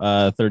up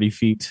 30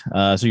 feet.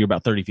 So you're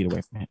about 30 feet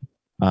away from him.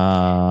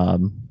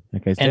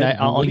 Like I said, And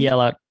I'll what do you-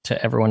 yell out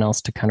to everyone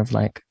else to kind of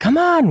like, come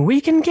on,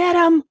 we can get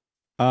him.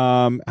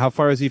 How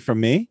far is he from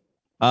me?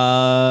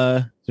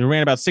 So we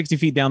ran about 60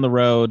 feet down the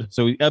road.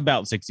 So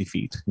about 60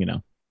 feet,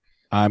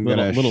 I'm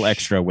little, gonna little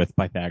extra with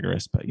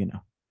Pythagoras, but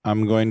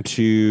I'm going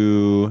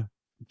to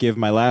give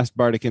my last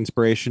bardic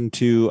inspiration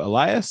to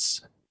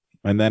Elias,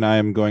 and then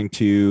I'm going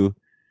to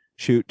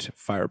shoot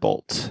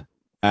firebolt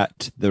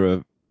at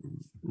the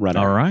runner.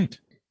 all right.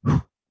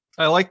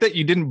 I like that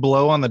you didn't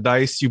blow on the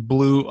dice, you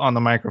blew on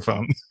the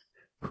microphone.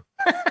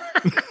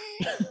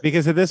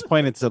 Because at this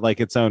point it's like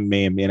its own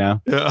meme, Yeah.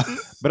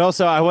 But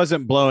also I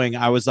wasn't blowing.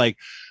 I was like,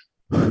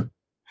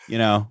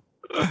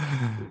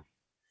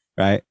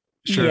 right?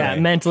 Sure. Yeah,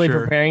 mentally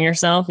Sure. preparing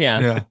yourself. Yeah.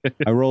 Yeah.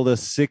 I rolled a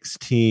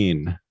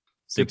 16.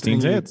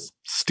 16 You hits.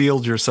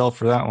 Steeled yourself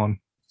for that one.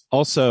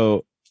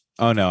 Also,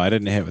 oh no, I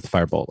didn't hit with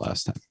firebolt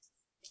last time.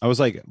 I was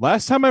like,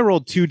 last time I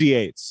rolled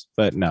 2d8s,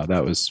 but no,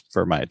 that was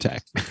for my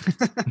attack.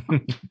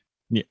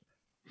 Yeah.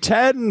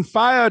 10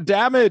 fire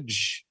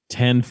damage.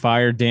 10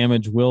 fire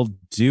damage will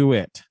do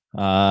it.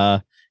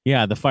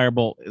 Yeah, the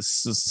firebolt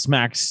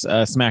smacks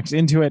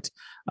into it.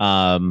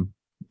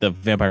 The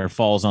vampire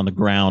falls on the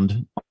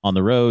ground on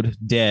the road,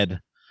 dead.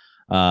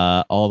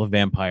 All the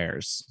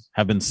vampires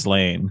have been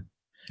slain,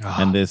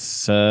 and this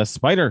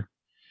spider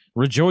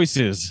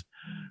rejoices.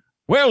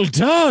 Well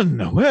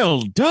done,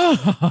 well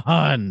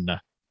done.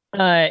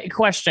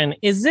 Question: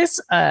 is this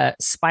a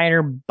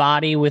spider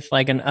body with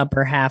like an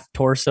upper half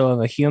torso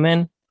of a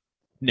human?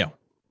 No.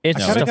 It's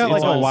I No, kind just of a got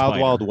like all a Wild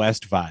spider. Wild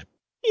West vibe.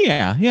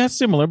 Yeah,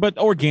 similar, but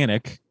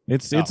organic.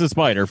 It's a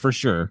spider for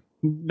sure.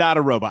 Not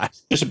a robot.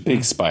 Just a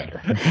big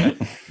spider.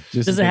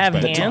 Just Does a it big have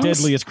spider. hands? The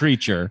deadliest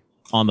creature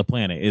on the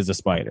planet is a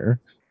spider.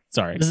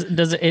 Sorry.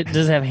 does it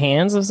have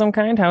hands of some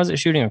kind? How is it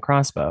shooting a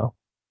crossbow?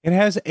 It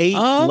has 8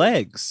 Um,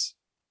 legs.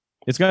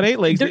 It's got 8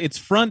 legs. There- Its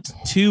front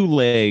 2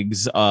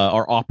 legs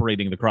are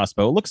operating the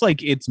crossbow. It looks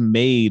like it's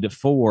made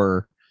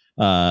for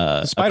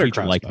a spider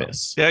creature like crossbow.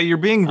 this. Yeah, you're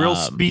being real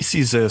Um,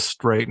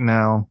 speciesist right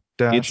now,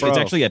 Dash. It's Bro.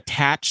 actually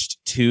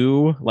attached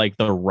to like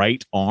the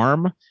right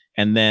arm,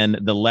 and then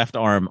the left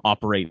arm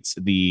operates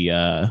the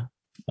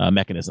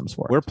mechanisms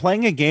for it. We're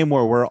playing a game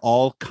where we're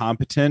all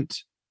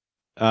competent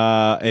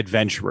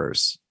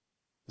adventurers.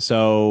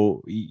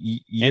 So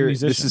you're,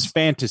 this musicians. is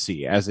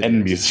fantasy as it And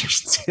is.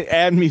 musicians.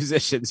 And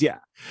musicians, yeah.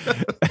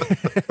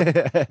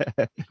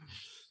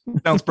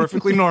 Sounds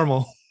perfectly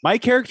normal. My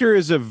character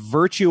is a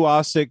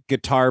virtuosic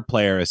guitar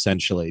player,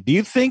 essentially. Do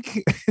you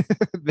think?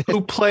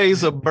 Who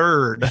plays a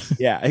bird?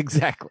 Yeah,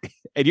 exactly.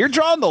 And you're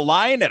drawing the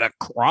line at a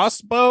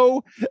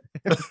crossbow?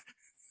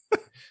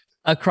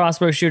 A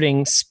crossbow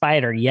shooting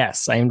spider.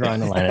 Yes, I am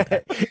drawing the line at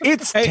that.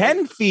 It's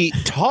 10 feet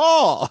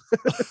tall.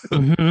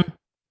 Mhm.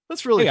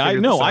 Let's really. Hey, I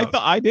figure know. this I out.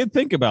 thought I did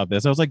think about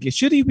this. I was like,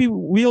 should he be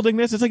wielding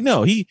this? It's like,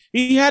 no, he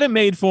had it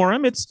made for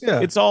him.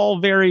 It's all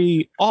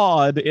very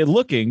odd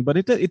looking, but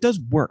it does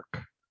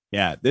work.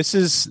 Yeah,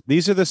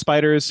 these are the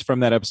spiders from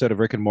that episode of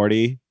Rick and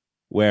Morty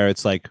where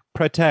it's like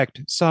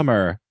protect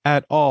summer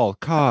at all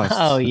costs.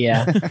 Oh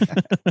yeah.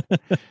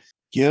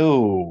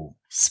 Yo,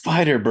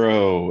 Spider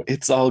Bro,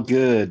 it's all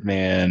good,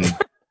 man.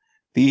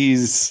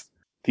 these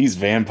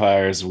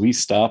vampires, we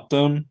stopped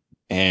them,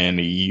 and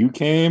you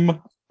came.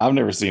 I've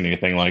never seen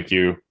anything like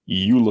you.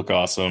 You look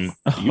awesome.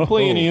 Do you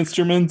play any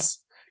instruments?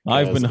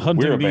 I've been Because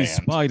hunting we're a these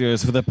band.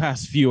 spiders for the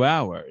past few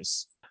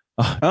hours.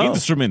 Oh.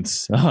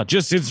 Instruments,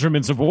 just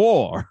instruments of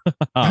war.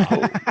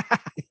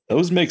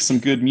 Those make some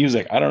good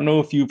music. I don't know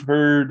if you've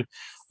heard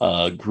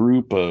a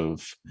group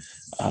of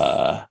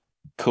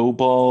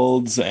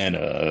kobolds and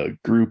a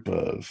group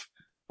of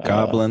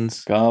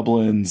Goblins.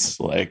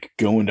 like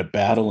going to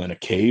battle in a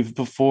cave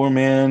before,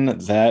 man.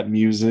 That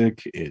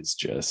music is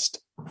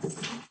just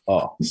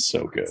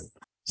so good.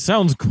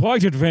 Sounds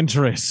quite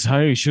adventurous.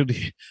 I should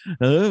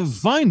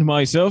find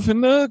myself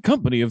in the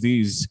company of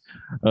these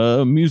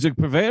music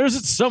purveyors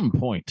at some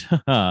point.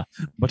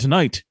 But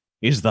tonight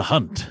is the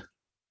hunt.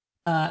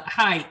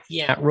 Hi.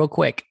 Yeah, real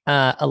quick.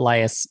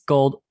 Elias,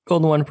 Golden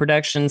One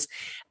Productions.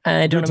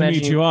 I don't Good to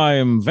imagine meet you. I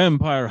am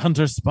Vampire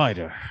Hunter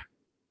Spider.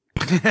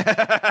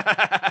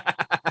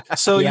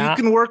 So Yeah. you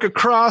can work a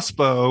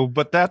crossbow,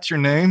 but that's your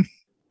name.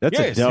 That's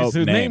Yes, a dope it's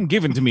a name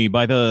given to me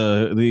by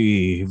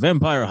the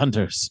Vampire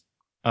Hunters.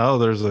 Oh,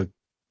 there's a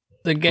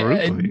the group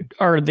of you.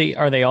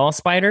 are they all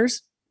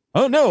spiders?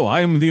 Oh no,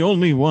 I am the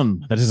only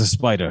one that is a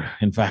spider.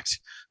 In fact,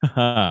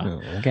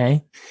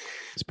 Okay.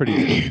 It's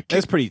pretty.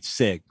 That's pretty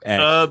sick.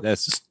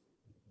 That's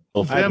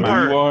Well,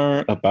 Vampire- you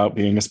are about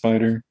being a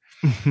spider.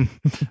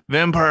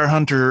 Vampire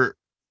Hunter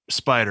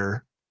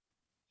Spider.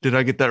 Did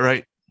I get that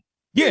right?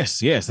 Yes,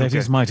 that is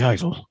Okay. my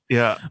title.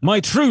 Yeah. My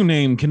true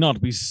name cannot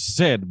be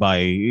said by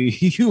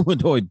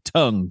humanoid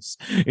tongues.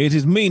 It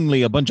is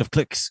mainly a bunch of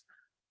clicks.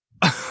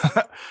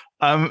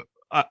 I'm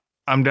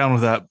I'm down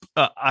with that.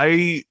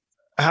 I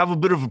have a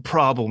bit of a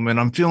problem and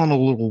I'm feeling a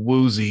little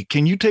woozy.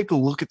 Can you take a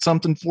look at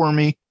something for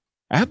me?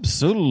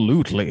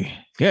 Absolutely.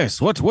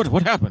 Yes. What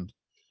happened?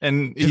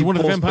 And Did he one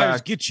of the pulls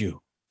vampires back. get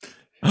you?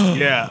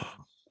 Yeah.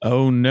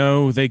 Oh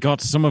no, they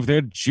got some of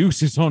their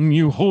juices on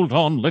you. Hold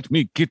on, let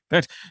me get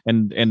that.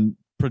 And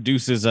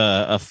produces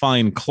a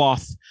fine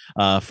cloth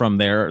from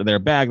their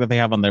bag that they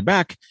have on their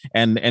back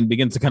and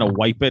begins to kind of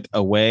wipe it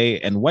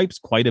away and wipes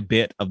quite a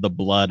bit of the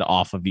blood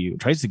off of you.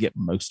 Tries to get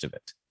most of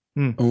it.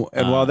 Oh,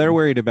 and while they're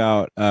worried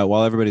about,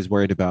 while everybody's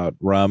worried about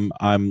Rum,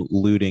 I'm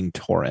looting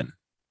Torin.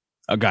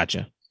 Oh,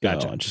 gotcha.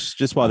 So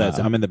just while that's,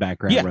 I'm in the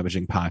background yeah.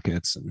 rummaging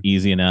pockets. And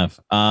Easy enough.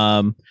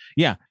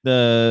 Yeah,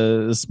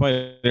 the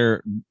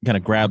spider kind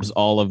of grabs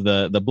all of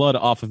the blood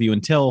off of you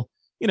until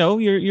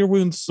your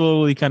wounds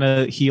slowly kind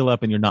of heal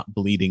up and you're not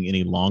bleeding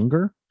any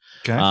longer.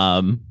 Okay.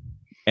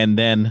 And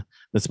then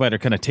the spider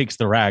kind of takes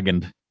the rag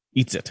and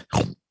eats it.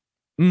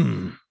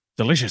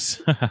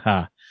 Delicious.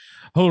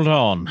 Hold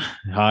on,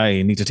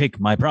 I need to take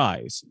my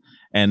prize.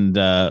 And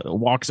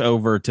walks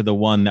over to the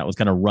one that was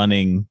kind of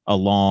running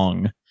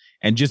along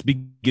and just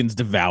begins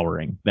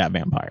devouring that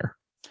vampire.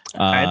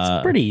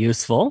 It's pretty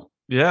useful.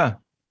 Yeah.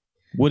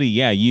 Woody,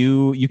 yeah,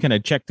 you kind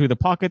of check through the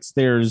pockets.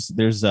 There's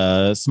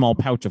a small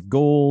pouch of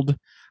gold.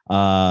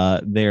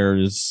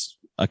 There's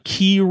a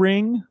key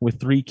ring with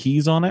 3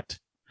 keys on it.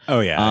 oh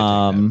yeah,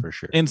 I take that for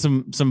sure. And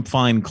some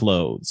fine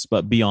clothes,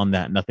 but beyond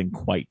that, nothing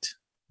quite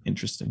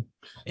interesting.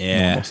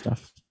 Normal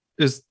stuff.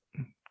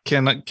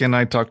 Can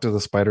I talk to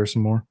the spider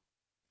some more?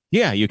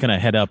 Yeah, you kind of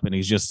head up and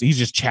he's just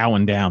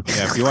chowing down.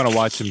 Yeah, if you want to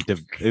watch him,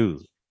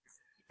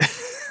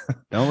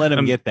 don't let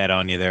him get that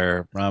on you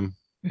there, Rum.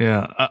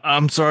 Yeah,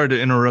 I'm sorry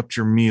to interrupt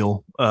your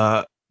meal.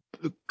 A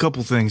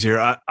couple things here.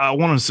 I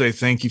want to say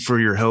thank you for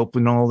your help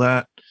and all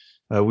that.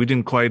 We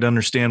didn't quite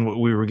understand what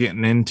we were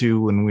getting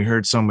into when we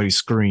heard somebody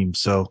scream,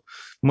 so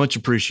much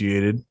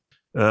appreciated.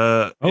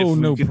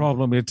 No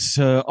problem. It's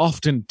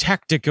often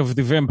tactic of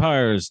the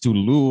vampires to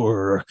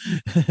lure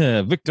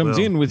victims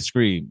in with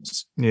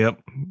screams.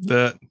 Yep,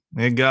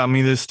 it got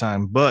me this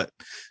time. But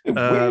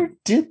Where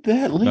did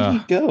that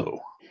lady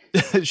go?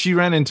 she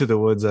ran into the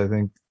woods, I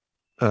think,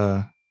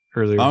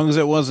 earlier. As long as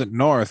it wasn't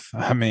north.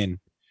 I mean,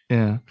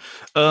 yeah.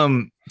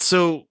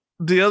 So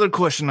the other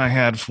question I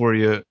had for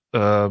you,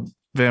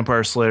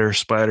 Vampire Slayer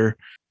Spider,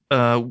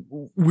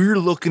 we're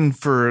looking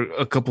for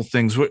a couple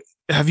things.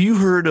 Have you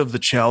heard of the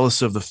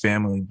Chalice of the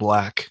Family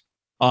Black?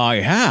 I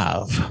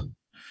have.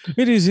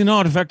 It is an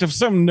artifact of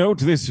some note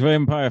this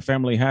vampire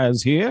family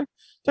has here.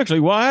 It's actually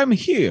why I'm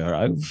here.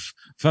 I've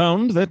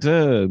found that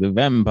the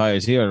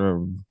vampires here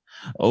are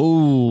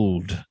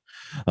old.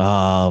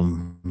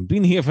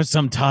 Been here for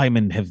some time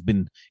and have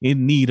been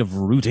in need of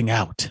rooting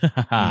out.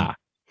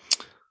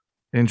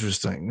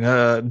 Interesting.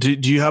 Do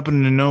you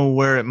happen to know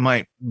where it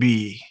might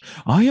be?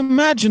 I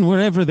imagine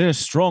wherever their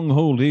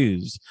stronghold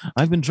is.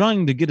 I've been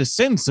trying to get a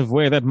sense of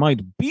where that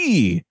might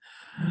be.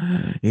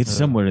 It's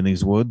somewhere in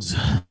these woods.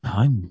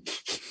 I'm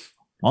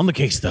on the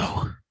case,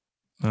 though.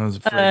 I was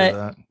afraid of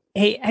that.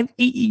 Hey,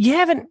 you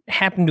haven't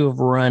happened to have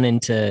run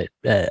into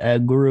a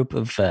group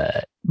of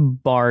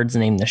bards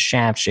named the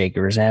Shaft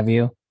Shakers, have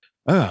you?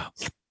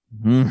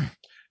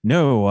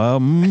 No,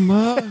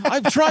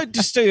 I've tried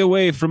to stay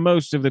away from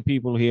most of the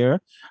people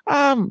here.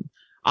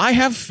 I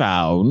have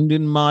found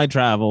in my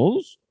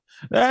travels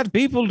that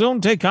people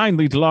don't take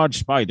kindly to large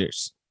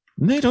spiders.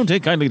 They don't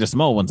take kindly to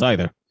small ones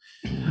either.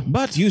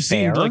 But you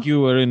seemed like you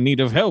were in need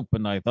of help,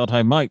 and I thought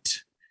I might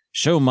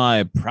show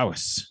my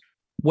prowess.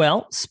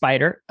 Well,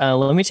 Spider,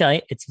 let me tell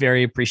you, it's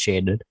very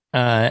appreciated.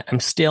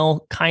 I'm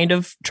still kind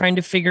of trying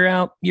to figure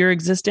out your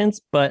existence,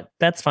 but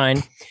that's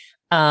fine.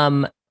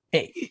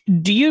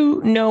 Do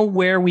you know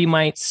where we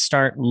might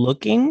start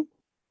looking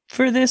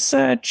for this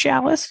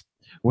chalice?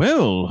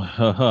 Well,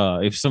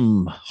 if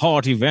some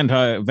hearty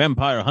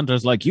vampire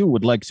hunters like you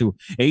would like to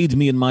aid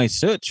me in my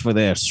search for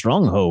their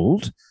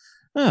stronghold,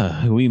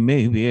 we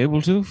may be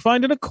able to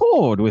find an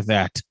accord with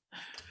that.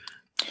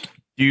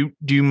 Do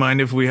you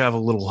mind if we have a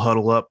little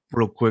huddle up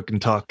real quick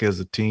and talk as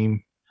a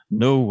team?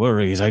 No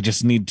worries. I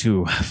just need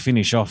to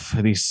finish off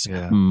this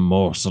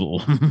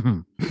morsel.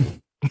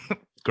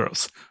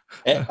 Gross.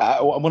 I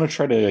want to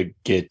try to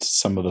get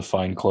some of the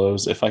fine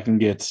clothes. If I can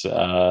get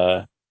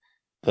the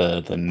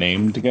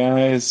named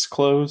guy's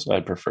clothes,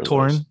 I prefer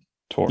Torin.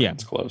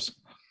 Torin's clothes.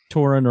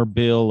 Torin or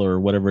Bill or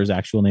whatever his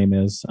actual name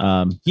is.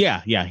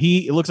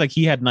 It looks like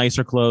he had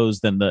nicer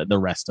clothes than the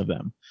rest of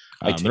them.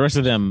 The rest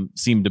of them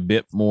seemed a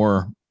bit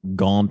more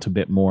gaunt, a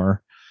bit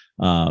more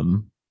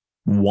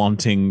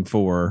wanting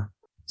for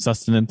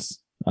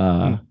sustenance.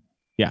 But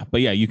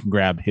you can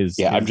grab his.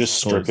 Yeah, I'm just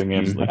stripping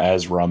him easily.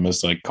 As Rum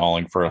is like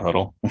calling for a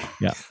huddle.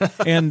 Yeah,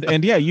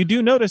 and you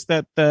do notice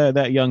that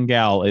that young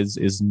gal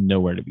is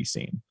nowhere to be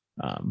seen.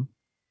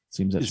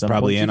 Seems that he's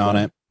probably in on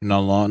it. In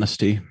all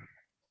honesty.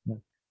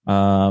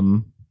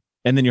 And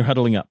then you're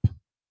huddling up.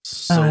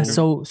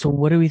 So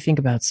what do we think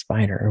about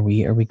Spider? Are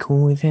we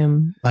cool with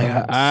him? Like,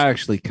 I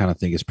actually kind of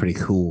think it's pretty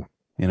cool.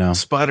 You know,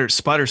 Spider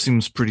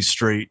seems pretty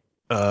straight.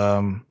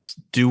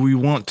 Do we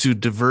want to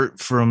divert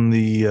from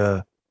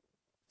the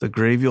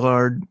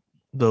graveyard,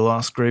 the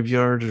lost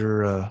graveyard,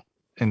 or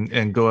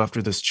and go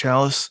after this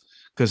chalice?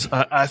 Because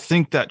I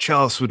think that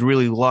chalice would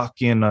really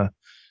lock in a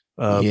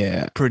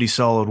pretty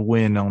solid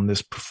win on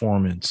this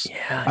performance.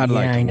 Yeah, I'd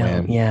like to I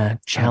know. win. Yeah,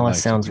 Chalice like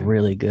to sounds win.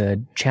 really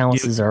good.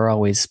 Chalices are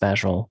always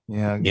special.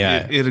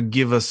 Yeah. It'll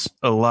give us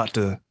a lot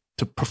to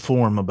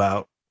perform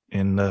about.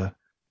 And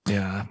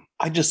yeah.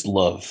 I just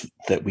love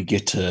that we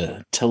get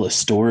to tell a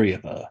story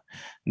of a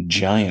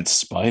giant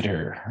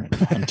spider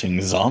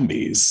hunting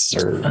zombies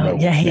or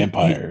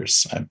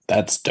vampires.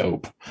 That's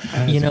dope.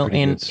 That's You know, a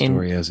pretty and- good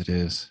story as it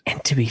is.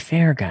 And to be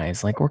fair,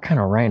 guys, like we're kind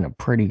of writing a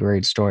pretty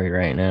great story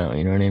right now.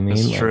 You know what I mean?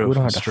 That's Like, true, we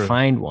don't have that's to true.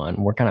 find one.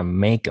 We're kind of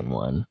making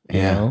one.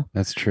 You know?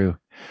 That's true.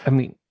 I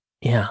mean,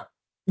 yeah.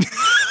 Is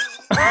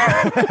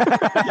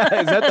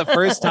that the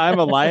first time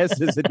Elias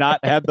has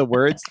not had the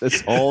words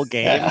this whole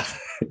game?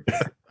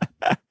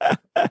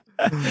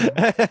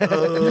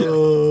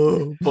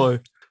 Oh boy.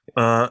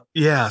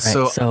 Yeah. Right,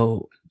 So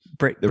so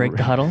break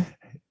the huddle.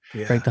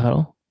 yeah. Break the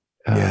huddle.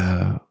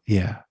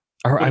 Yeah.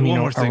 Or I mean, one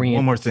more are thing. we in-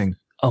 One more thing.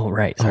 Oh,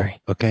 right.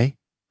 Sorry. Okay.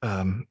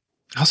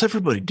 How's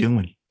everybody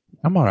doing?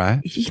 I'm all right.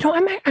 You know,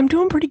 I'm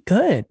doing pretty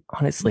good,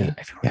 honestly. Yeah.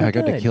 I feel Yeah, I pretty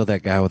got to good. kill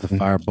that guy with a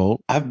firebolt.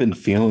 I've been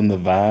feeling the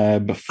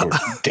vibe for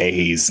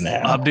days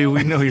now. Abdi,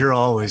 we know you're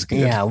always good.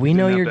 Yeah, we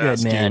know Didn't you're have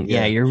to good, ask you. man.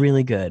 Yeah, you're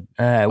really good.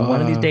 One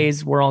of these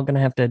days, we're all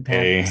gonna have to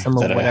Hey, have some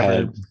of that I whatever.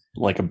 had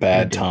like a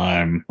bad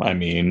time. I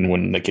mean,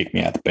 when they kicked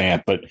me out the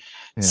band, but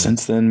Yeah.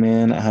 since then,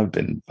 man, I've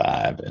been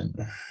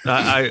vibing.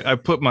 I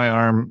put my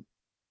arm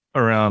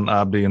around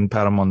Abdi and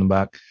pat him on the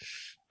back.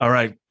 All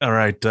right.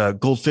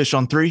 Goldfish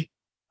on 3.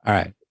 All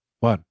right.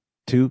 1,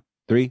 2,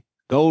 3.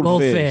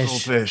 Goldfish.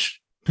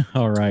 Goldfish.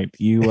 All right,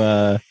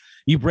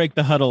 you break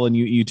the huddle and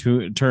you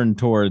turn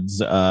towards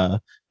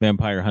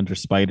Vampire Hunter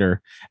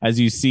Spider. As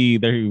you see,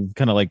 they've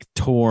kind of like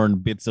torn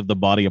bits of the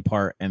body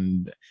apart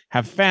and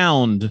have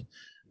found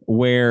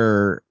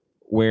where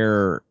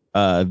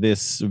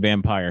this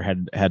vampire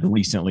had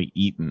recently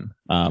eaten.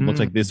 Looks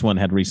like this one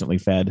had recently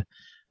fed,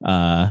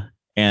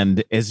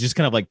 and is just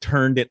kind of like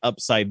turned it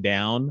upside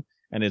down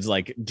and is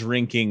like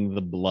drinking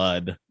the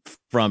blood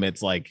from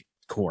its like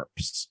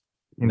corpse.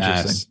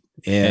 Interesting.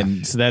 Yeah.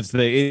 And so that's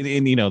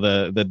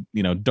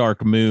the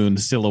dark moon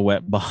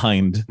silhouette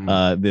behind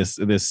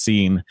this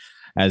scene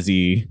as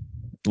he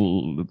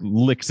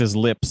licks his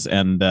lips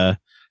and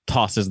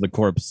tosses the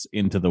corpse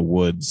into the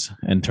woods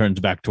and turns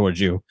back towards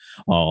you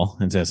all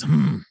and says,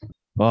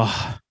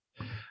 "Oh,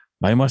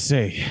 I must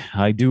say,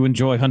 I do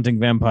enjoy hunting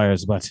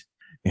vampires, but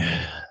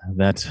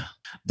that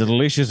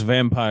delicious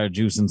vampire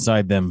juice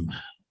inside them,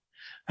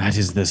 that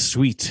is the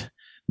sweet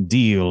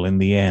deal in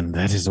the end.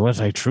 That is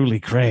what I truly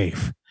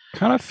crave."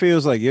 Kind of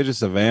feels like you're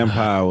just a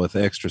vampire with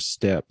extra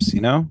steps,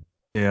 you know?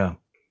 Yeah.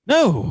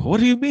 No,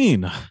 what do you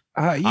mean?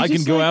 I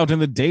can go out in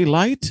the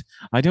daylight.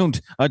 I don't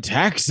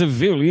attack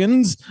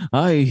civilians.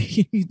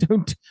 I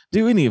don't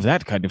do any of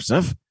that kind of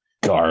stuff.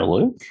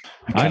 Garlic.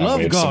 I Kinda love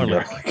wave some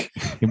garlic.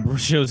 He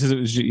shows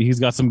he's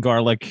got some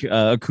garlic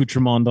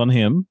accoutrement on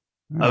him.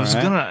 I was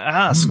going to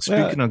ask,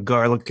 Well, speaking of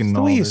garlic and The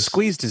all way he this.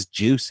 squeezed his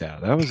juice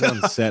out. That was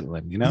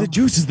unsettling, you know? The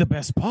juice is the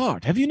best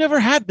part. Have you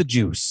never had the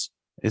juice?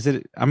 Is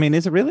it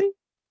really?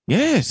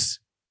 Yes.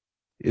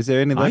 Is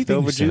there any I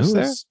think leftover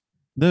juice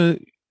there?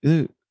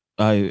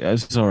 I'm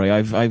sorry.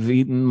 I've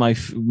eaten my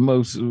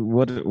most.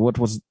 What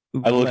was?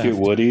 I look at left?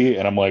 Woody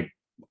and I'm like,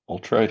 I'll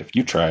try it if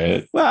you try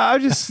it. Well, I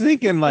was just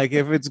thinking, like,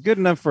 if it's good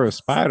enough for a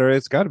spider,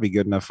 it's got to be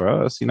good enough for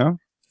us, you know?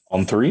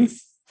 On 3?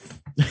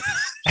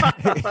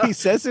 He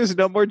says there's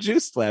no more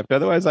juice left.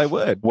 Otherwise, I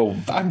would. Well,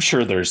 I'm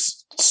sure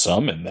there's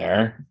some in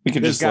there. We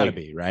could There's just got to like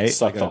be, right?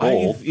 suck the Like a-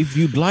 whole. If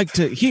you'd like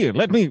to, here,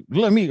 let me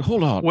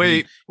hold on.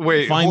 Wait,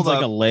 Finds hold like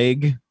up. a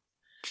leg.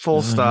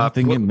 Full stop.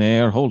 Nothing in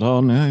there. Hold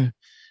on.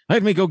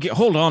 Let me go get.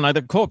 Hold on.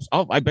 The corpse.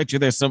 Oh, I bet you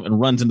there's something.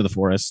 Runs into the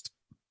forest.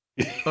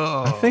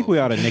 Oh, I think we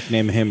ought to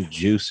nickname him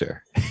Juicer.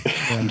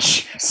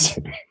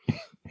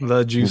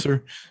 the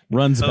juicer.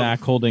 Runs Oh. back,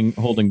 holding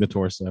the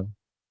torso.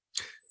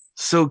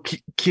 So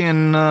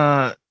can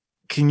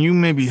you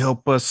maybe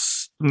help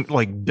us,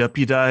 like,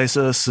 deputize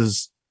us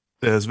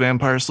as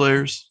vampire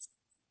slayers?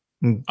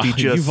 And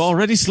teach us- You've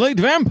already slayed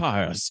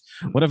vampires.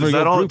 Whatever Is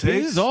your that all it group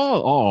takes? is,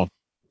 all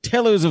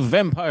tellers of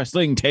vampire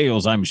slaying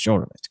tales. I'm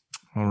sure of it.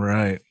 All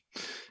right.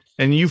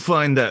 And you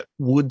find that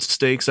wood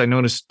stakes. I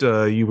noticed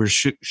you were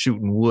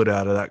shooting wood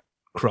out of that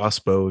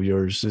crossbow of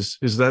yours.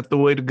 Is that the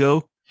way to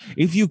go?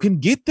 If you can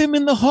get them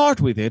in the heart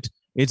with it,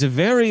 it's a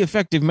very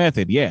effective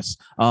method, yes.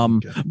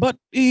 But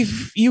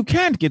if you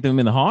can't get them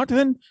in the heart,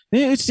 then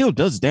it still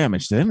does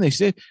damage to them. They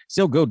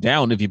still go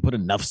down if you put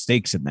enough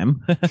stakes in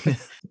them.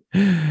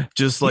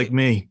 Just like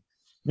me.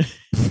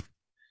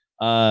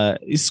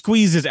 He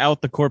squeezes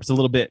out the corpse a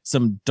little bit.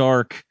 Some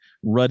dark,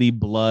 ruddy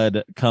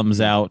blood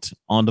comes out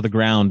onto the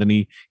ground, and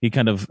he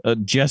kind of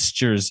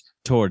gestures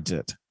towards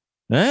it.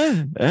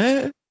 Yeah,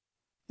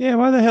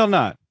 why the hell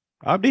not?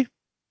 Abdi?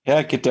 Yeah,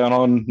 I get down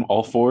on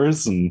all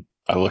fours and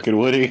I look at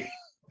Woody.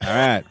 All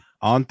right.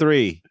 On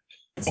 3,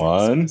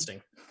 One,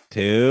 Disgusting.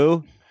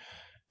 2,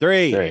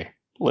 3. three.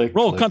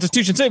 Roll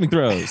Constitution saving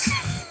throws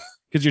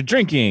because you're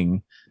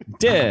drinking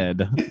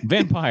dead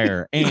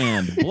vampire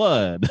and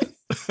blood.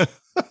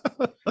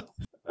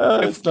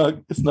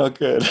 It's not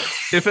good.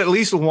 If at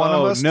least one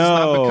of us does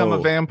not become a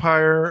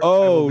vampire, I will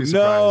Oh, be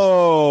surprised.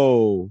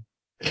 no.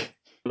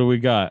 What do we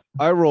got?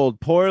 I rolled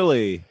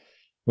poorly.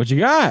 What you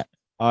got?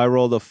 I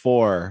rolled a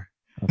 4.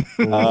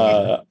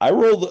 I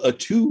rolled a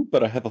 2,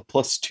 but I have a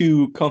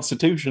 +2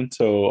 Constitution,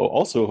 so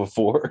also a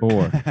 4.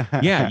 4.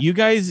 Yeah, you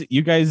guys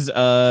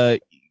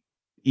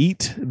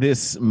eat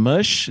this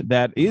mush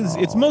that is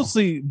it's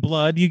mostly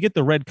blood. You get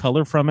the red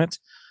color from it.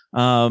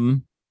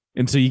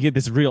 And so you get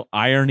this real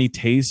irony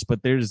taste,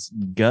 but there's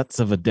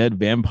guts of a dead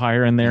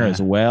vampire in there as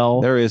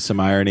well. There is some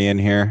irony in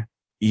here.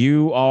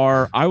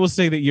 I will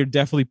say that you're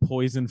definitely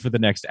poisoned for the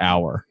next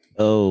hour.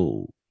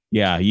 Oh.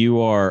 Yeah, you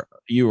are,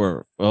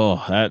 I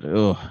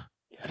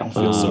don't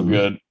feel so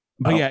good.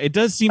 But yeah, it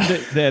does seem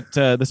that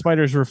the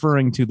spider is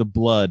referring to the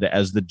blood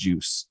as the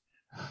juice.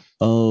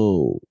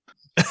 Oh.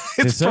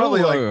 It's So,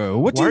 probably like,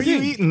 what do why you are you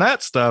think? eating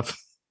that stuff?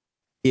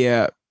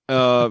 Yeah.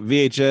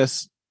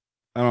 VHS.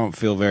 I don't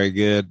feel very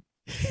good.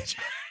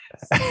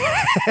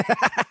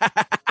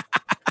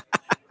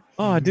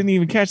 Oh, I didn't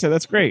even catch that.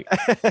 That's great.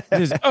 It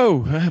is,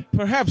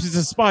 perhaps it's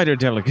a spider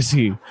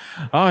delicacy.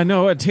 I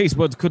know our taste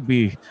buds could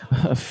be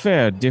a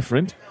fair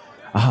different.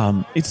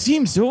 It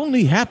seems to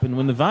only happen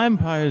when the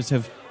vampires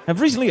have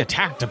recently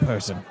attacked a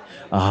person.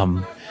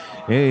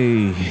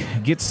 They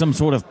get some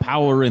sort of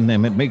power in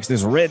them. It makes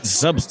this red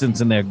substance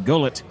in their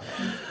gullet.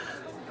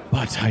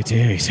 But I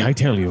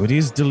tell you, it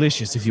is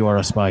delicious if you are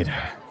a spider.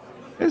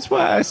 That's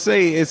why I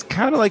say it's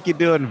kind of like you're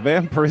doing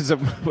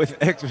vampirism with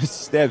extra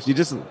steps. You're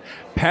just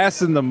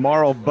passing the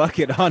moral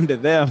bucket onto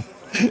them.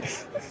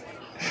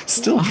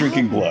 Still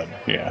drinking blood.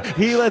 Yeah.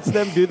 He lets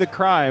them do the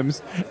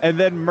crimes and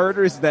then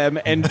murders them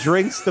and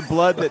drinks the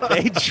blood that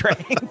they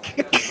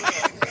drank.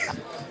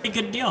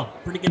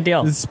 Pretty good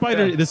deal.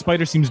 The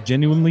spider seems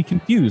genuinely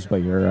confused by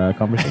your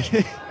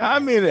conversation. I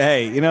mean,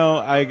 hey,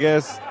 I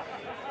guess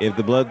if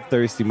the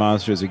bloodthirsty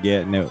monsters are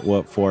getting it,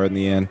 what for in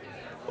the end?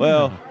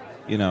 Well,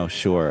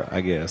 sure, I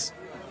guess.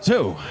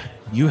 So,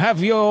 you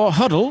have your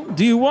huddle.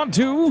 Do you want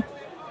to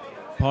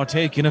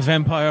partake in a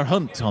vampire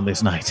hunt on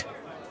this night?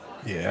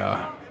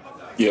 Yeah.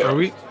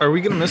 Yeah. Are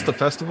we gonna miss the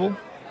festival?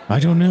 I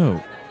don't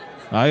know.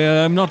 I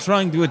am not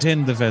trying to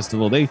attend the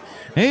festival. They,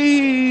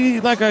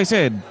 like I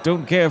said,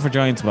 don't care for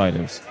giant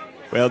spiders.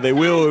 Well, they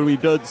will when we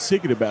done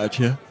singing about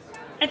you.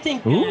 I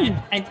think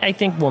I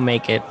think we'll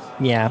make it.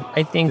 Yeah,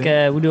 I think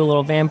we'll do a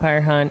little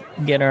vampire hunt,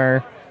 get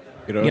our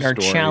story.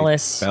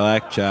 chalice,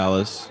 Black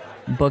chalice.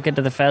 book it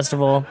to the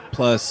festival.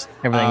 Plus,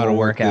 Everything I gotta will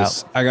work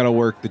out. I gotta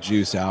work the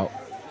juice out.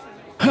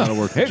 I gotta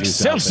work the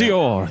juice out.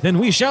 Excelsior! Then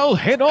we shall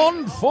head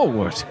on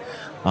forward.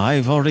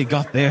 I've already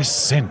got their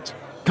scent.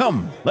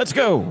 Come, let's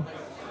go. And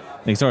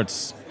he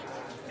starts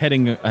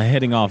heading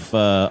off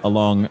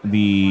along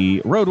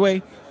the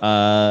roadway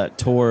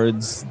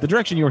towards the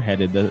direction you're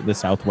headed, the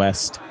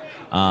southwest.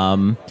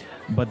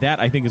 But that,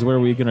 I think, is where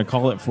we're going to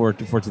call it for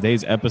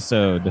today's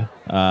episode.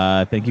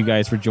 Thank you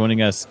guys for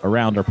joining us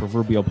around our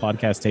proverbial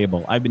podcast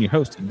table. I've been your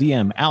host,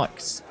 DM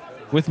Alex.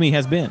 With me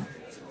has been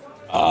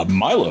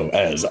Milo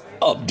as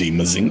Abdi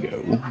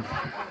Mazingo.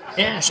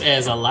 Ash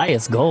as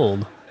Elias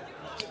Gold.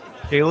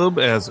 Caleb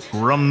as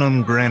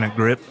Rumnum Granite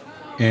Grip.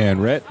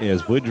 And Rhett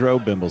is Woodrow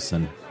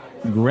Bimbleson.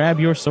 Grab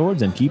your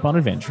swords and keep on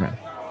adventuring.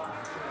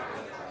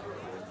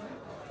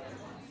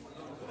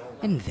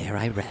 And there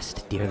I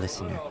rest, dear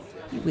listener.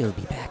 We will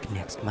be back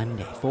next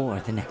Monday for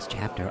the next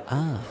chapter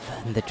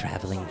of The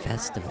Traveling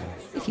Festival.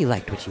 If you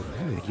liked what you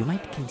heard, you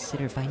might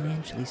consider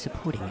financially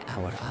supporting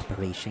our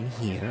operation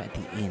here at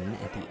the Inn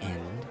at the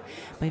End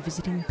by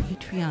visiting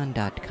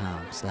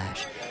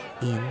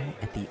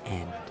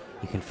patreon.com/InAtTheEnd.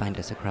 You can find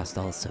us across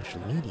all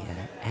social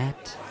media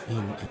at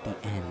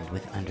InAtTheEnd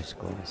with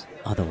underscores.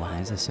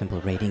 Otherwise, a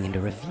simple rating and a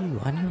review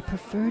on your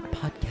preferred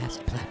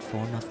podcast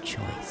platform of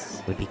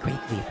choice would be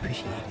greatly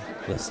appreciated.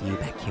 We'll see you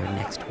back here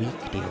next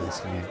week, dear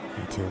listener.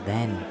 Until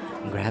then,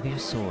 grab your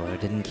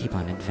sword and keep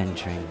on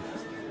adventuring.